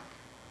back.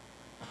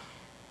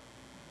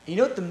 You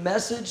know what the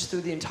message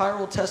through the entire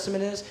Old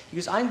Testament is? He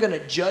goes, I'm going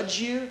to judge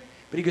you,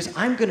 but he goes,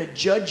 I'm going to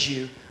judge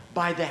you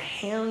by the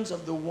hands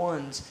of the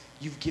ones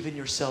you've given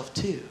yourself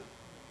to.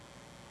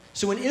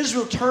 So when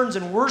Israel turns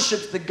and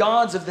worships the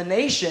gods of the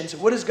nations,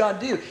 what does God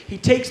do? He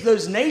takes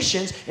those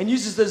nations and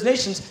uses those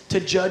nations to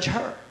judge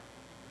her.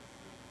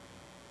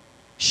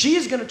 She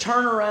is going to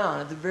turn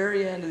around at the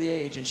very end of the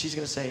age and she's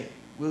going to say,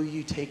 will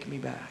you take me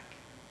back?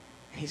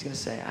 And he's going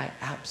to say, I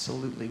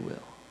absolutely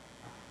will.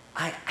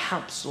 I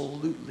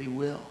absolutely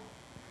will.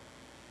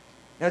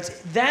 Now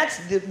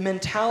that's the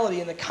mentality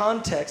and the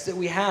context that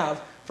we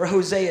have for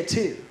Hosea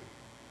 2.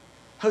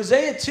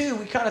 Hosea 2,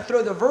 we kind of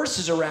throw the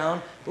verses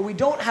around, but we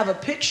don't have a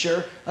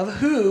picture of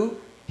who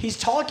he's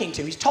talking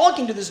to. He's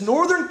talking to this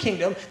northern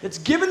kingdom that's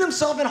given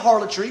themselves in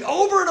harlotry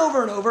over and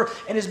over and over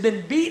and has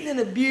been beaten and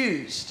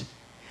abused.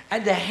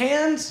 At the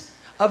hands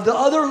of the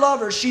other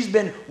lovers, she's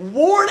been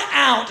worn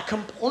out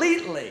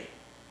completely.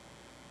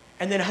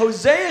 And then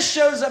Hosea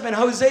shows up in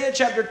Hosea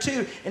chapter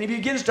 2, and he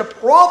begins to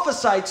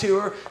prophesy to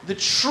her the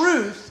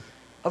truth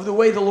of the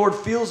way the Lord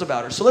feels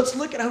about her. So let's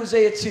look at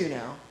Hosea 2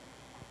 now.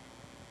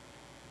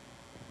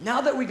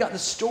 Now that we got the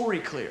story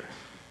clear,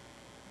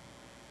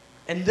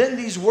 and then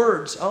these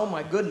words, oh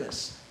my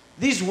goodness,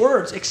 these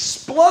words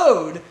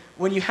explode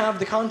when you have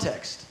the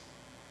context.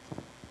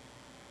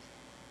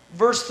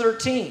 Verse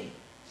 13,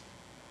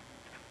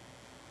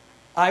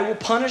 I will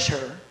punish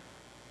her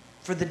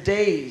for the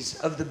days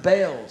of the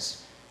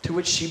Baals to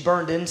which she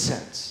burned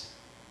incense.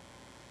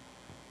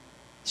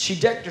 She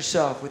decked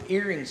herself with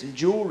earrings and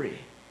jewelry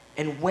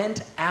and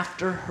went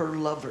after her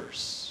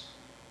lovers.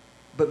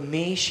 But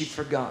me she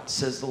forgot,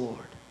 says the Lord.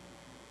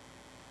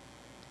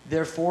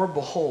 Therefore,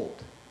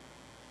 behold.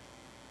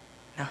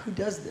 Now, who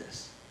does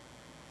this?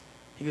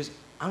 He goes,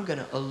 I'm going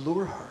to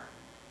allure her.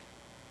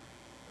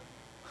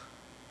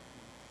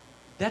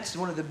 That's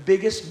one of the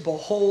biggest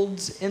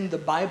beholds in the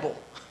Bible.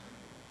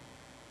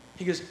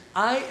 He goes,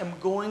 I am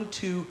going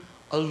to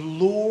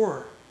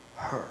allure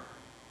her.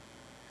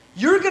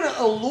 You're going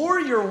to allure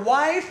your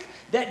wife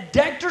that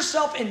decked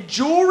herself in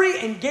jewelry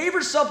and gave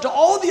herself to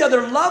all the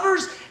other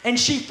lovers, and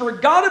she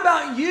forgot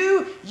about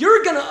you.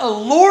 You're going to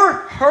allure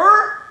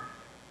her?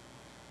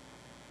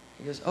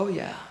 He goes, oh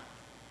yeah.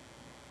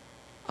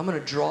 I'm going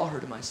to draw her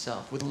to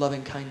myself with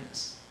loving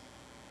kindness.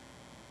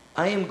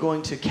 I am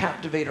going to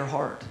captivate her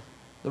heart,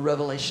 the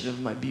revelation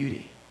of my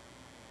beauty.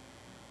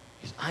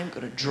 He goes, I'm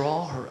going to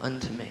draw her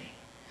unto me.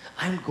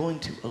 I'm going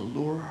to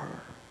allure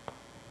her.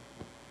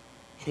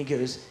 And he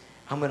goes,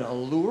 I'm going to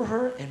allure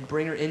her and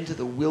bring her into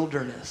the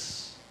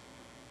wilderness.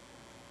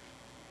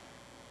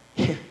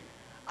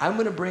 I'm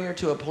going to bring her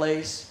to a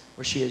place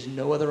where she has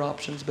no other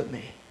options but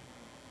me.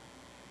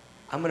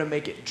 I'm going to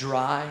make it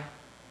dry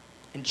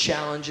and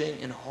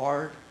challenging and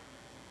hard.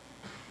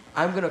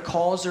 I'm going to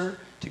cause her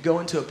to go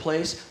into a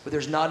place where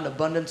there's not an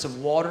abundance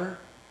of water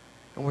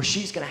and where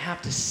she's going to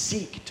have to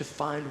seek to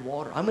find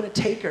water. I'm going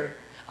to take her.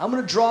 I'm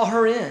going to draw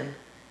her in.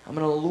 I'm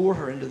going to lure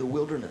her into the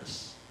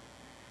wilderness.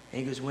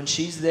 And he goes, when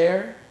she's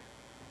there,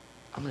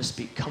 I'm going to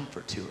speak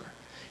comfort to her.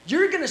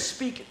 You're going to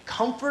speak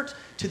comfort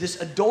to this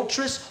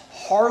adulterous,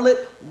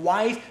 harlot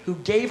wife who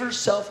gave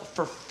herself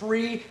for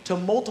free to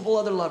multiple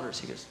other lovers.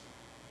 He goes,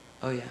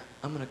 oh yeah,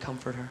 I'm going to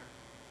comfort her.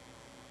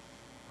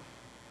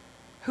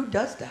 Who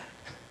does that?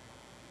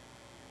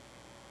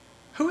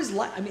 Who is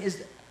like,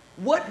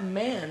 what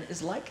man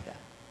is like that?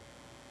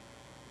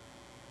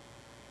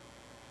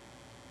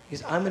 He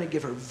goes, I'm going to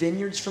give her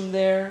vineyards from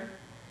there.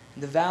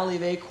 And the valley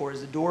of Achor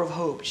is the door of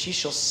hope. She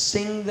shall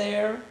sing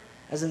there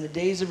as in the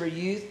days of her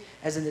youth,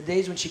 as in the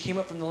days when she came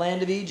up from the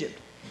land of Egypt.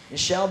 It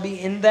shall be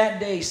in that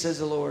day, says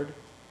the Lord,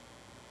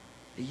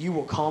 that you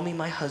will call me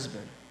my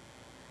husband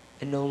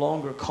and no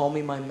longer call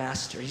me my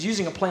master. He's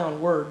using a play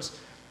on words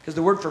because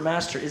the word for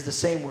master is the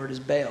same word as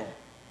Baal.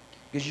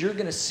 Because you're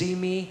going to see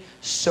me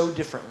so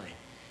differently.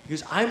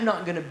 Because I'm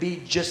not going to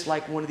be just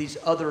like one of these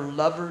other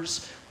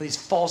lovers, these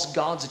false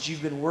gods that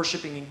you've been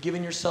worshiping and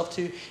giving yourself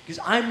to. Because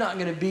I'm not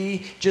going to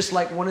be just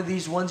like one of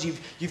these ones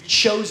you've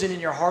chosen in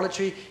your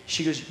harlotry.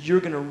 She goes, you're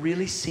going to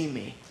really see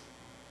me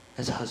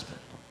as a husband.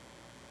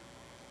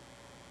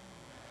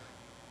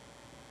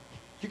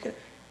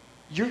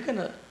 You're going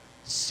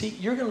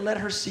to let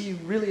her see you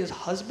really as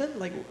husband?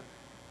 Like,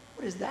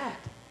 what is that?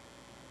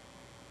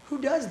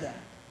 Who does that?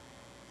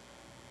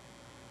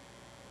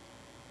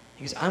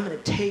 He goes, I'm going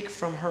to take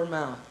from her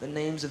mouth the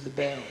names of the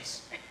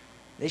Baals.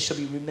 They shall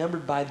be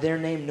remembered by their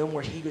name no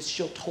more. He goes,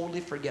 she'll totally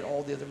forget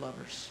all the other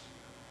lovers.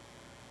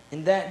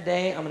 In that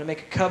day, I'm going to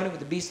make a covenant with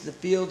the beasts of the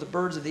field, the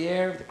birds of the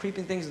air, with the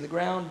creeping things of the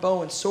ground,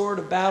 bow and sword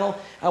of battle.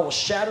 I will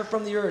shatter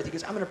from the earth. He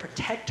goes, I'm going to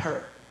protect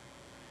her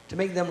to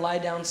make them lie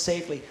down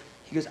safely.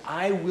 He goes,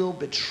 I will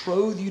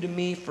betroth you to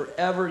me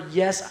forever.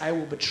 Yes, I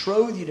will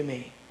betroth you to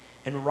me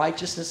in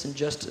righteousness and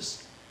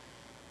justice.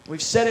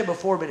 We've said it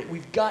before, but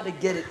we've got to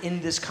get it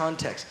in this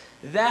context.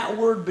 That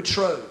word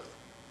betrothed,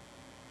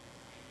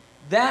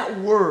 that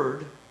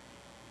word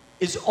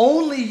is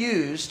only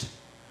used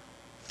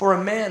for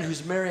a man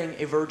who's marrying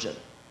a virgin.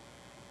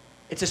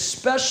 It's a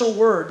special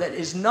word that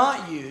is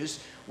not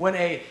used when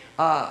a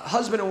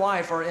husband and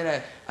wife are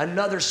in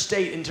another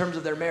state in terms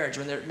of their marriage,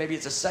 when maybe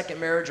it's a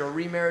second marriage or a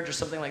remarriage or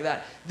something like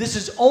that. This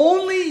is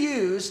only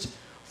used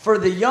for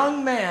the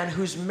young man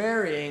who's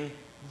marrying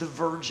the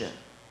virgin.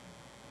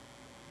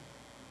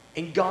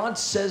 And God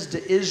says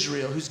to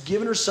Israel, who's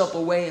given herself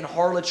away in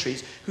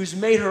harlotries, who's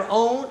made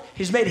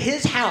he's made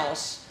his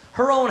house,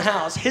 her own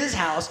house, his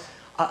house,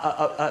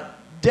 a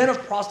den of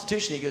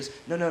prostitution. He goes,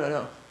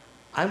 no.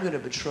 I'm going to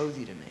betroth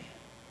you to me.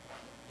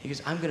 He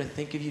goes, I'm going to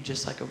think of you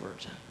just like a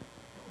virgin.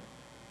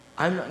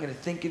 I'm not going to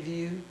think of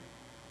you.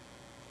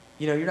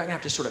 You're not going to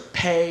have to sort of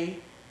pay,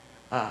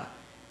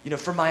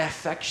 for my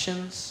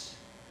affections.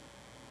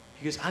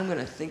 He goes, I'm going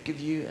to think of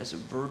you as a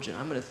virgin.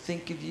 I'm going to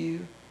think of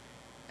you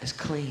as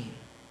clean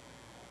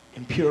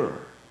and pure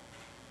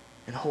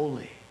and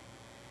holy.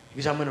 He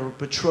goes, I'm going to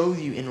betroth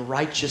you in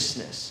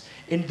righteousness,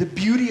 in the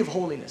beauty of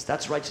holiness.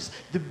 That's righteousness.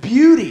 The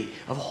beauty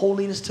of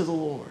holiness to the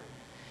Lord.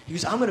 He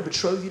goes, I'm going to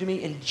betroth you to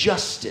me in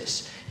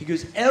justice. He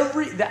goes,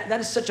 that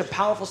is such a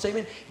powerful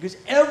statement. He goes,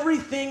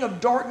 everything of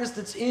darkness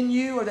that's in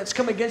you or that's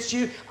come against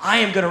you, I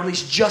am going to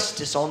release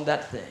justice on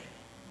that thing.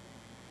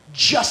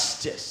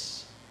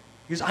 Justice.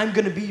 He goes, I'm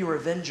going to be your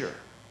avenger.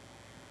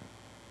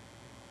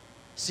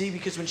 See,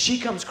 because when she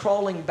comes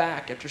crawling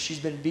back after she's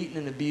been beaten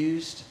and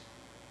abused,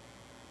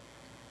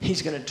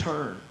 he's going to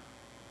turn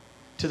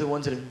to the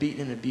ones that have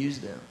beaten and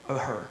abused them, or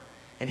her,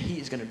 and he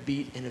is going to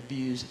beat and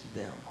abuse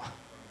them.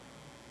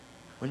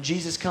 When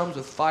Jesus comes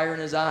with fire in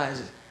his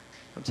eyes,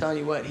 I'm telling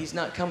you what, he's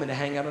not coming to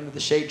hang out under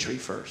the shade tree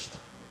first.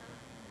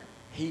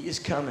 He is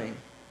coming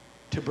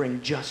to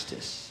bring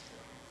justice.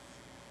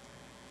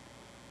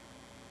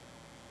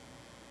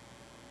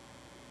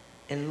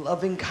 And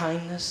loving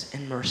kindness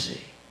and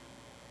mercy.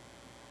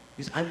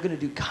 Because I'm going to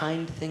do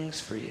kind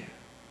things for you.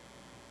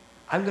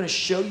 I'm going to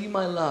show you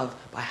my love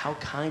by how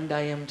kind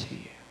I am to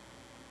you.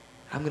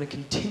 I'm going to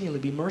continually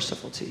be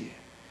merciful to you.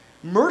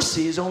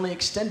 Mercy is only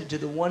extended to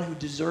the one who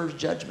deserves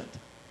judgment.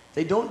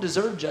 They don't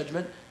deserve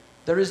judgment.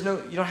 You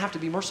don't have to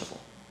be merciful.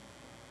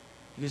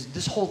 Because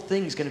this whole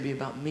thing is going to be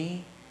about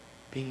me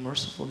being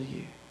merciful to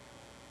you.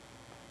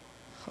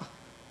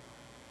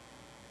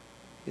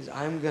 Because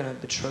I'm going to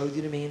betroth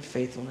you to me in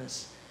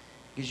faithfulness.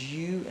 Because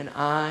you and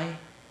I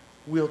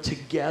will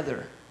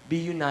together be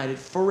united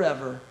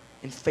forever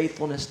in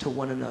faithfulness to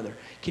one another.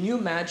 Can you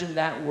imagine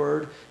that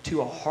word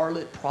to a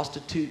harlot,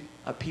 prostitute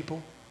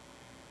people?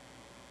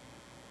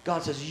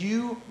 God says,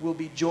 you will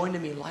be joined to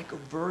me like a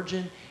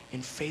virgin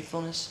in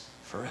faithfulness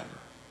forever.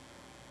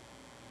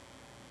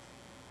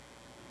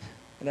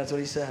 And that's what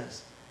he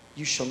says.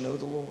 You shall know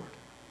the Lord.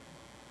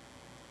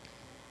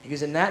 He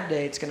goes, in that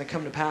day it's going to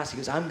come to pass. He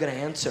goes, I'm going to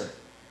answer.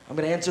 I'm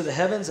going to answer the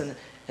heavens, and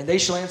they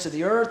shall answer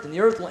the earth, and the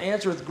earth will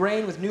answer with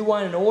grain, with new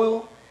wine and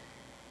oil,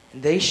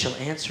 and they shall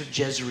answer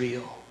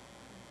Jezreel.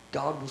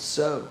 God will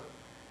sow.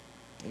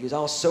 He goes,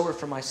 I'll sow her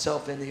for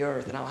myself in the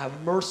earth, and I'll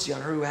have mercy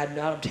on her who had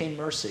not obtained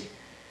mercy.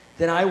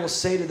 Then I will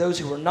say to those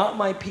who are not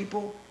my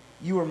people,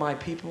 you are my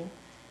people,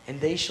 and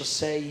they shall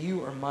say,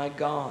 you are my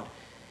God.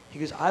 He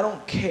goes, I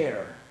don't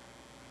care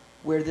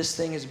where this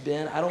thing has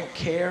been. I don't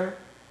care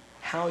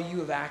how you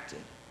have acted.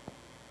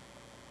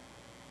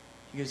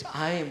 He goes,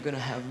 I am going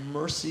to have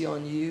mercy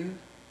on you.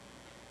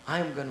 I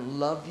am going to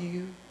love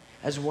you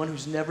as one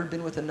who's never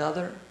been with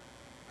another.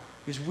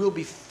 Because we'll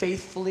be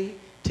faithfully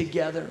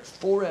together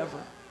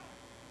forever.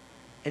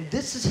 And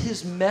this is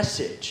his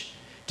message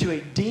to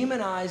a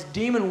demonized,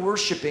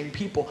 demon-worshiping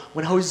people.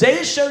 When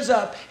Hosea shows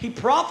up, he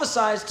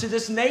prophesies to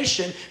this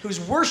nation who's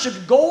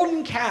worshipped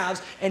golden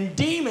calves and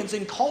demons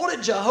and called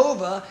it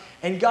Jehovah.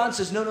 And God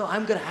says, no,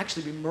 I'm going to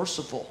actually be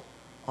merciful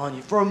on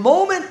you. For a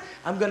moment,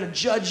 I'm going to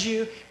judge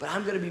you, but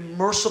I'm going to be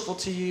merciful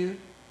to you,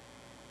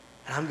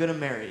 and I'm going to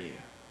marry you.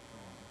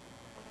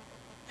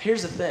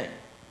 Here's the thing.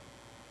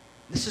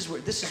 This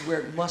is where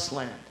it must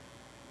land.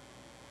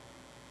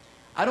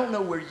 I don't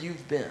know where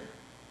you've been,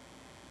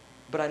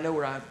 but I know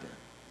where I've been.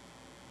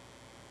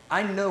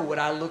 I know what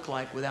I look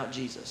like without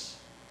Jesus,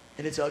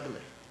 and it's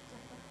ugly.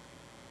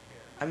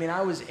 I mean,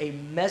 I was a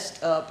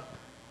messed up,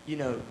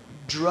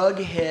 drug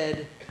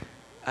head,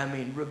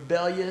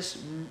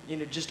 rebellious,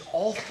 just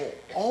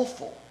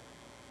awful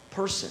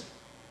person.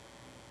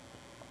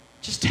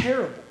 Just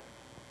terrible.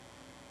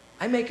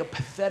 I make a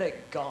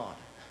pathetic God.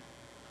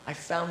 I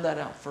found that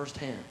out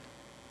firsthand.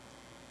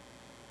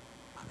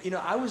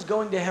 I was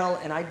going to hell,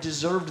 and I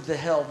deserved the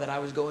hell that I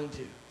was going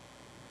to.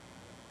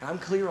 And I'm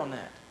clear on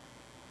that.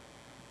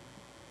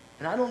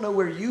 And I don't know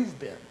where you've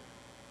been,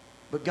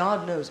 but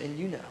God knows, and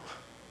you know.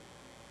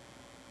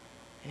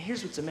 And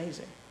here's what's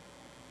amazing.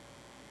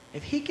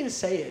 If he can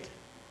say it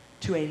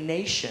to a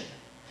nation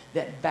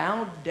that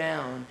bowed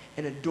down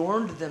and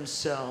adorned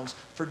themselves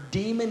for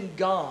demon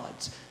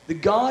gods, the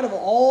God of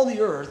all the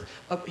earth,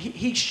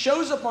 he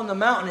shows up on the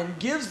mountain and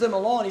gives them a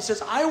law, and he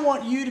says, I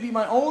want you to be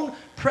my own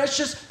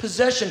precious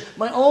possession,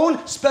 my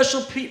own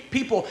special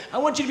people. I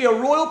want you to be a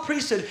royal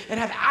priesthood and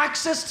have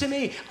access to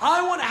me.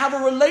 I want to have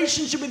a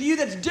relationship with you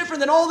that's different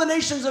than all the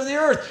nations of the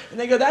earth. And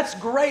they go, that's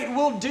great,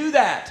 we'll do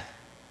that.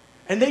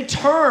 And they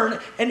turn,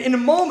 and in a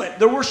moment,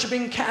 they're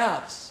worshiping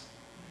calves,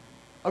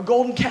 a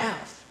golden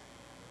calf.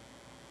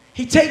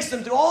 He takes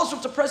them through all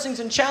sorts of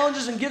pressings and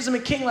challenges and gives them a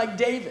king like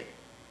David,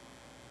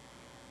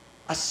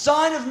 a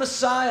sign of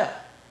Messiah.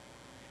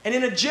 And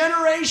in a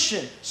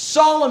generation,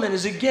 Solomon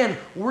is again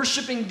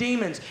worshiping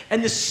demons.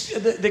 And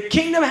the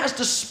kingdom has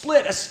to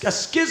split. A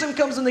schism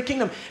comes in the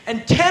kingdom.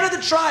 And 10 of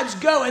the tribes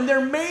go, and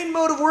their main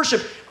mode of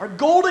worship are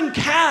golden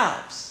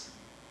calves.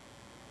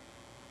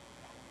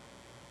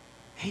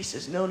 He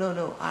says,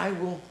 no, I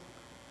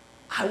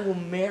will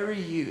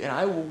marry you, and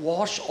I will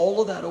wash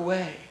all of that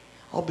away.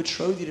 I'll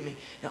betroth you to me.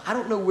 Now, I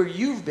don't know where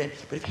you've been,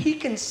 but if he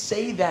can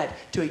say that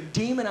to a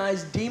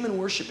demonized,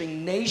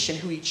 demon-worshiping nation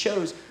who he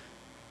chose,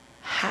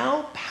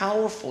 how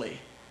powerfully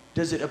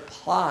does it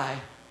apply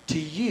to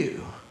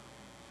you?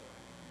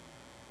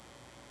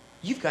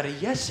 You've got a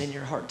yes in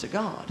your heart to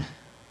God.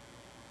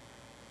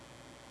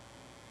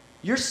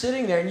 You're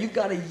sitting there and you've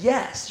got a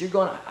yes. You're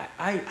going,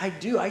 I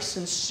do. I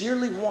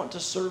sincerely want to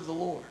serve the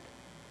Lord.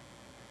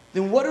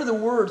 Then what are the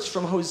words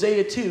from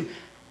Hosea 2?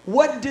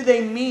 What do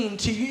they mean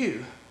to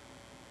you?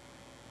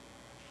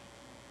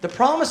 The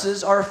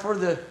promises are for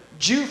the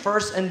Jew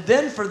first and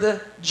then for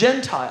the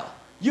Gentile.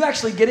 You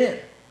actually get in.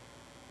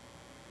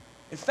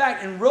 In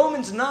fact, in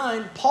Romans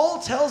 9,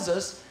 Paul tells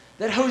us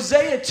that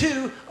Hosea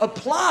 2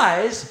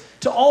 applies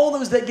to all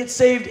those that get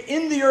saved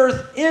in the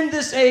earth, in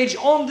this age,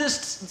 on this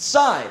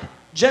side,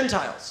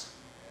 Gentiles.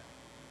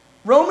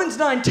 Romans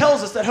 9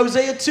 tells us that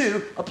Hosea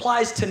 2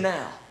 applies to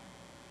now.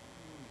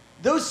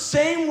 Those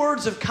same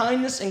words of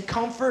kindness and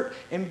comfort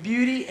and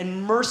beauty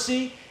and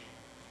mercy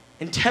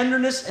and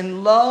tenderness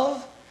and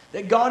love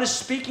that God is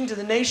speaking to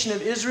the nation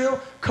of Israel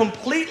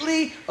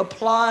completely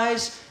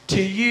applies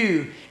to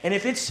you. And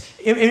if it's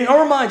in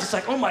our minds, it's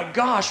like, oh my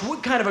gosh,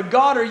 what kind of a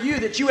God are you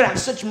that you would have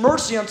such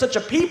mercy on such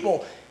a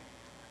people?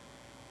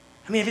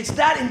 I mean, if it's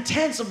that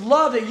intense of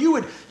love that you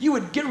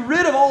would get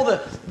rid of all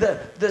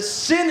the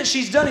sin that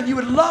she's done and you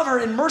would love her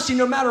in mercy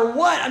no matter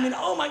what. I mean,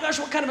 oh my gosh,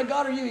 what kind of a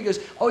God are you? He goes,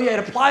 oh yeah,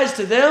 it applies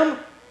to them,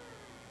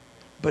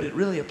 but it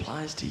really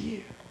applies to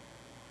you.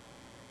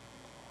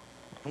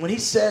 And when he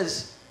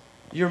says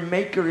your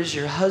maker is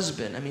your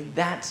husband, I mean,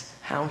 that's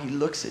how he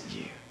looks at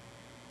you.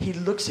 He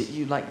looks at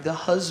you like the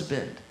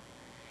husband.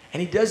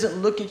 And he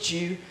doesn't look at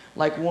you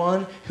like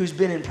one who's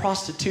been in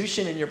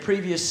prostitution in your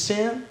previous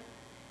sin.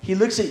 He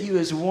looks at you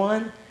as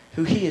one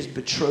who he is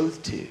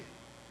betrothed to,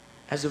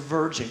 as a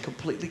virgin,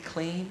 completely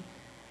clean,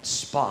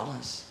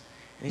 spotless.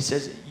 And he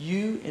says,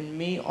 you and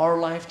me, our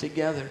life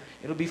together,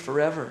 it'll be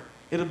forever.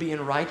 It'll be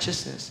in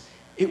righteousness.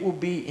 It will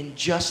be in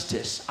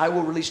justice. I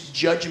will release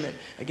judgment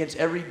against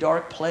every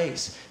dark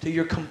place till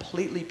you're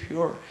completely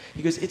pure.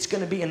 He goes, it's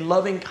going to be in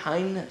loving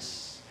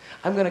kindness.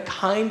 I'm going to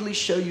kindly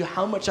show you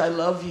how much I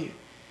love you.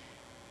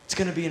 It's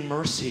going to be in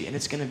mercy, and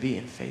it's going to be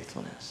in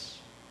faithfulness.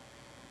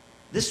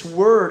 This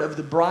word of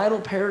the bridal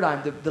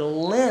paradigm, the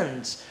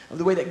lens of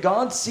the way that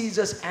God sees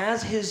us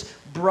as his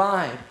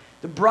bride,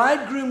 the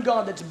bridegroom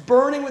God that's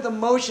burning with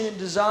emotion and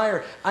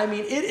desire, I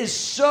mean, it is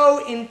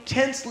so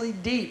intensely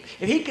deep.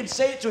 If he could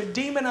say it to a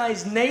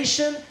demonized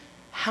nation,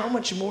 how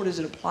much more does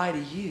it apply to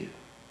you?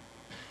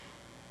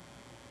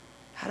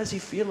 How does he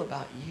feel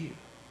about you?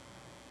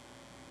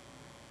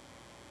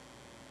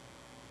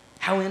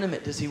 How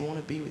intimate does he want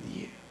to be with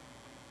you?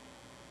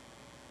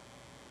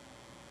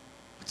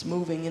 What's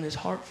moving in his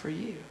heart for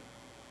you?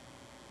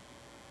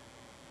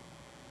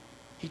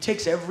 He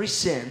takes every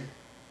sin and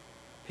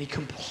he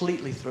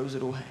completely throws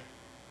it away.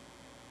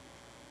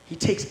 He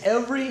takes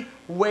every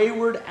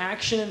wayward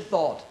action and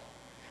thought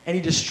and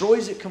he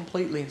destroys it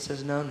completely and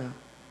says, no,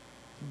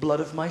 blood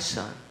of my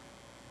son,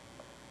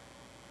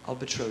 I'll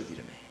betroth you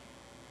to me.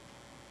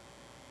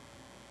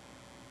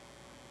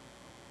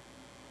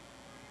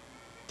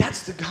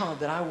 That's the God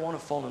that I want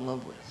to fall in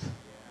love with.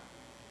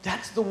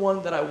 That's the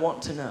one that I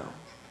want to know.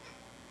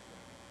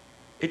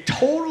 It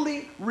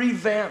totally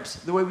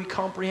revamps the way we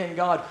comprehend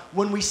God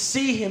when we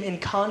see him in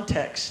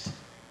context.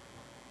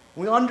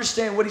 We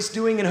understand what he's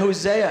doing in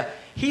Hosea.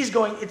 He's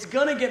going, it's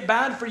going to get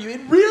bad for you.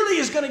 It really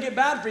is going to get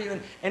bad for you.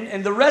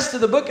 And the rest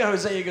of the book of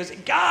Hosea goes,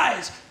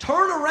 guys,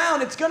 turn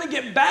around. It's going to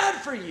get bad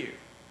for you.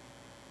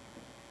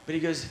 But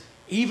he goes,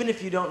 even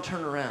if you don't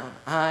turn around,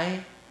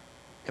 my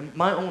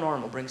own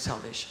arm will bring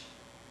salvation.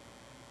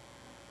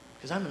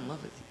 Because I'm in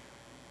love with you.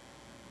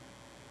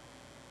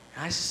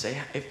 And I say,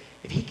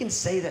 if he can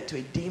say that to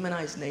a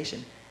demonized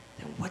nation,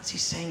 then what's he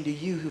saying to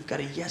you who've got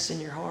a yes in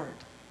your heart?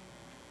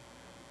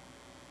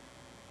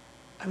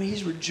 I mean,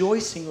 he's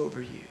rejoicing over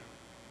you.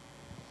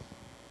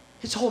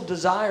 His whole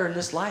desire in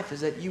this life is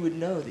that you would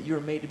know that you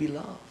are made to be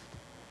loved.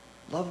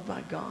 Loved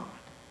by God.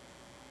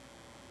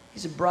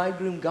 He's a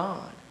bridegroom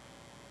God.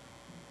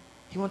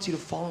 He wants you to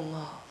fall in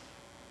love.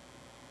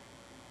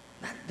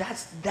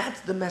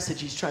 That's the message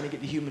he's trying to get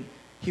to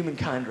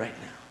humankind right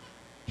now.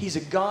 He's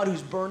a God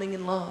who's burning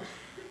in love,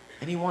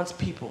 and he wants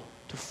people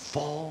to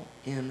fall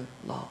in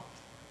love.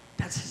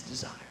 That's his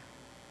desire.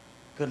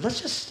 Good, let's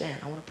just stand.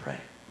 I want to pray.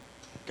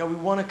 God, we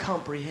want to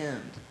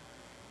comprehend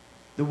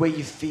the way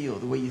you feel,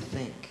 the way you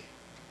think.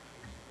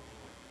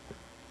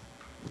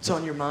 What's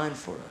on your mind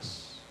for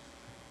us?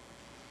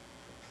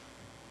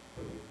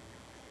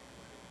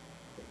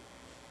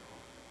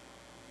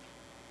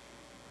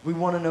 We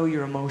want to know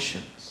your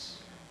emotions.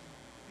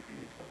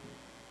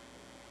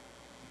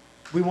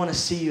 We want to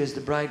see you as the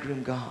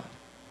bridegroom God.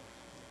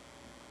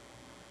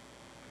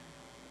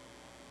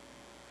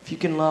 If you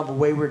can love a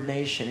wayward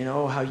nation, you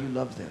know how you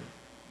love them.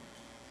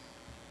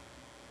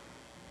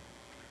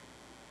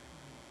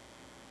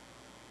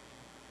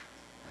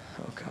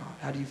 Oh God,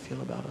 how do you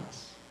feel about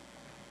us?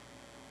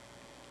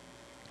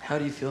 How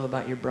do you feel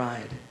about your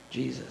bride,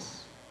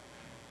 Jesus?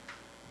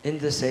 In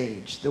this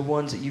age, the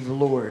ones that you've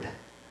lured,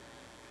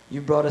 you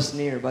brought us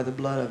near by the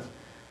blood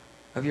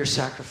of your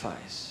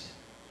sacrifice.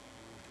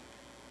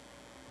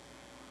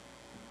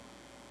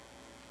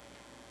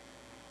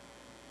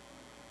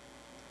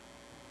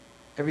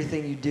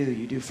 Everything you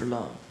do for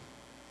love.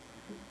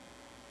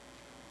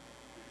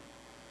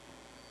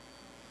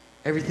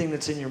 Everything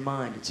that's in your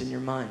mind, it's in your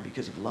mind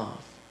because of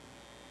love.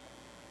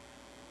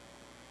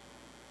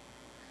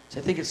 So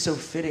I think it's so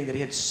fitting that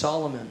he had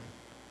Solomon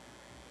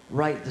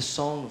write the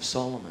Song of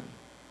Solomon.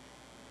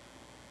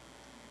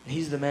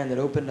 He's the man that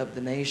opened up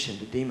the nation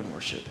to demon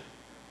worship.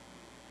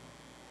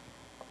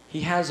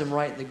 He has him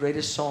write the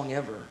greatest song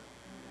ever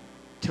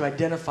to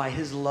identify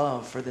his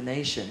love for the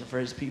nation, for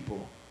his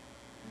people.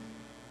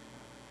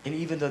 And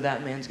even though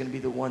that man's going to be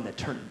the one that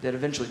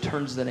eventually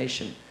turns the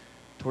nation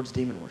towards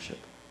demon worship.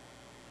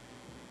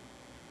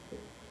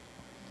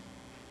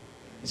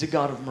 He's a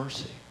God of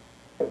mercy.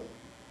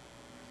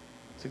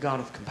 He's a God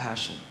of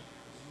compassion.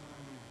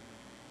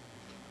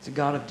 He's a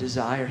God of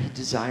desire. He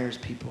desires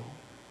people.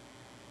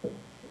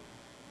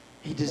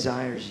 He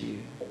desires you.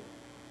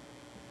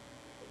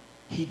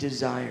 He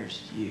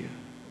desires you.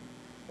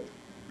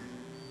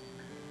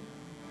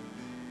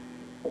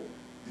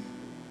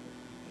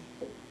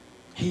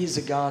 He's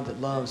a God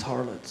that loves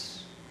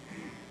harlots.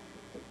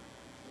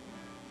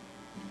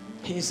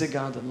 He's the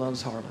God that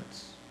loves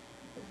harlots.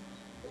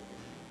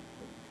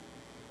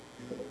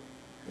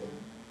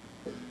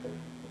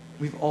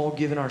 We've all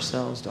given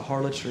ourselves to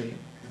harlotry,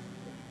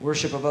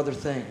 worship of other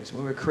things.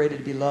 We were created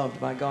to be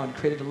loved by God,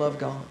 created to love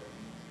God.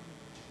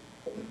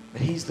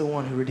 But he's the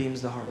one who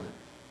redeems the harlot.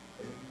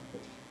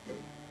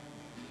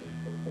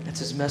 That's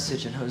his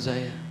message in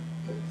Hosea.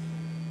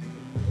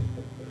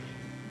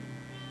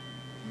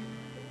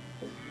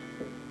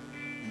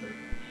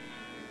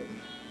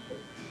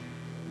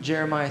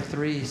 Jeremiah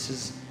 3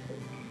 says,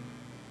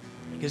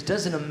 he goes,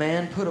 doesn't a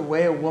man put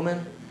away a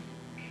woman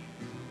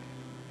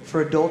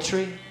for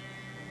adultery?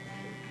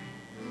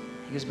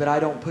 He goes, but I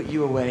don't put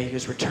you away. He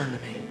goes, return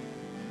to me.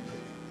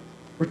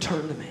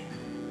 Return to me.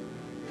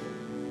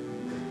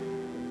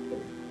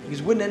 He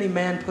goes, wouldn't any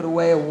man put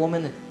away a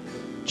woman that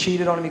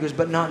cheated on him? He goes,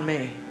 but not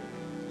me.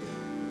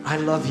 I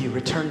love you.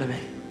 Return to me.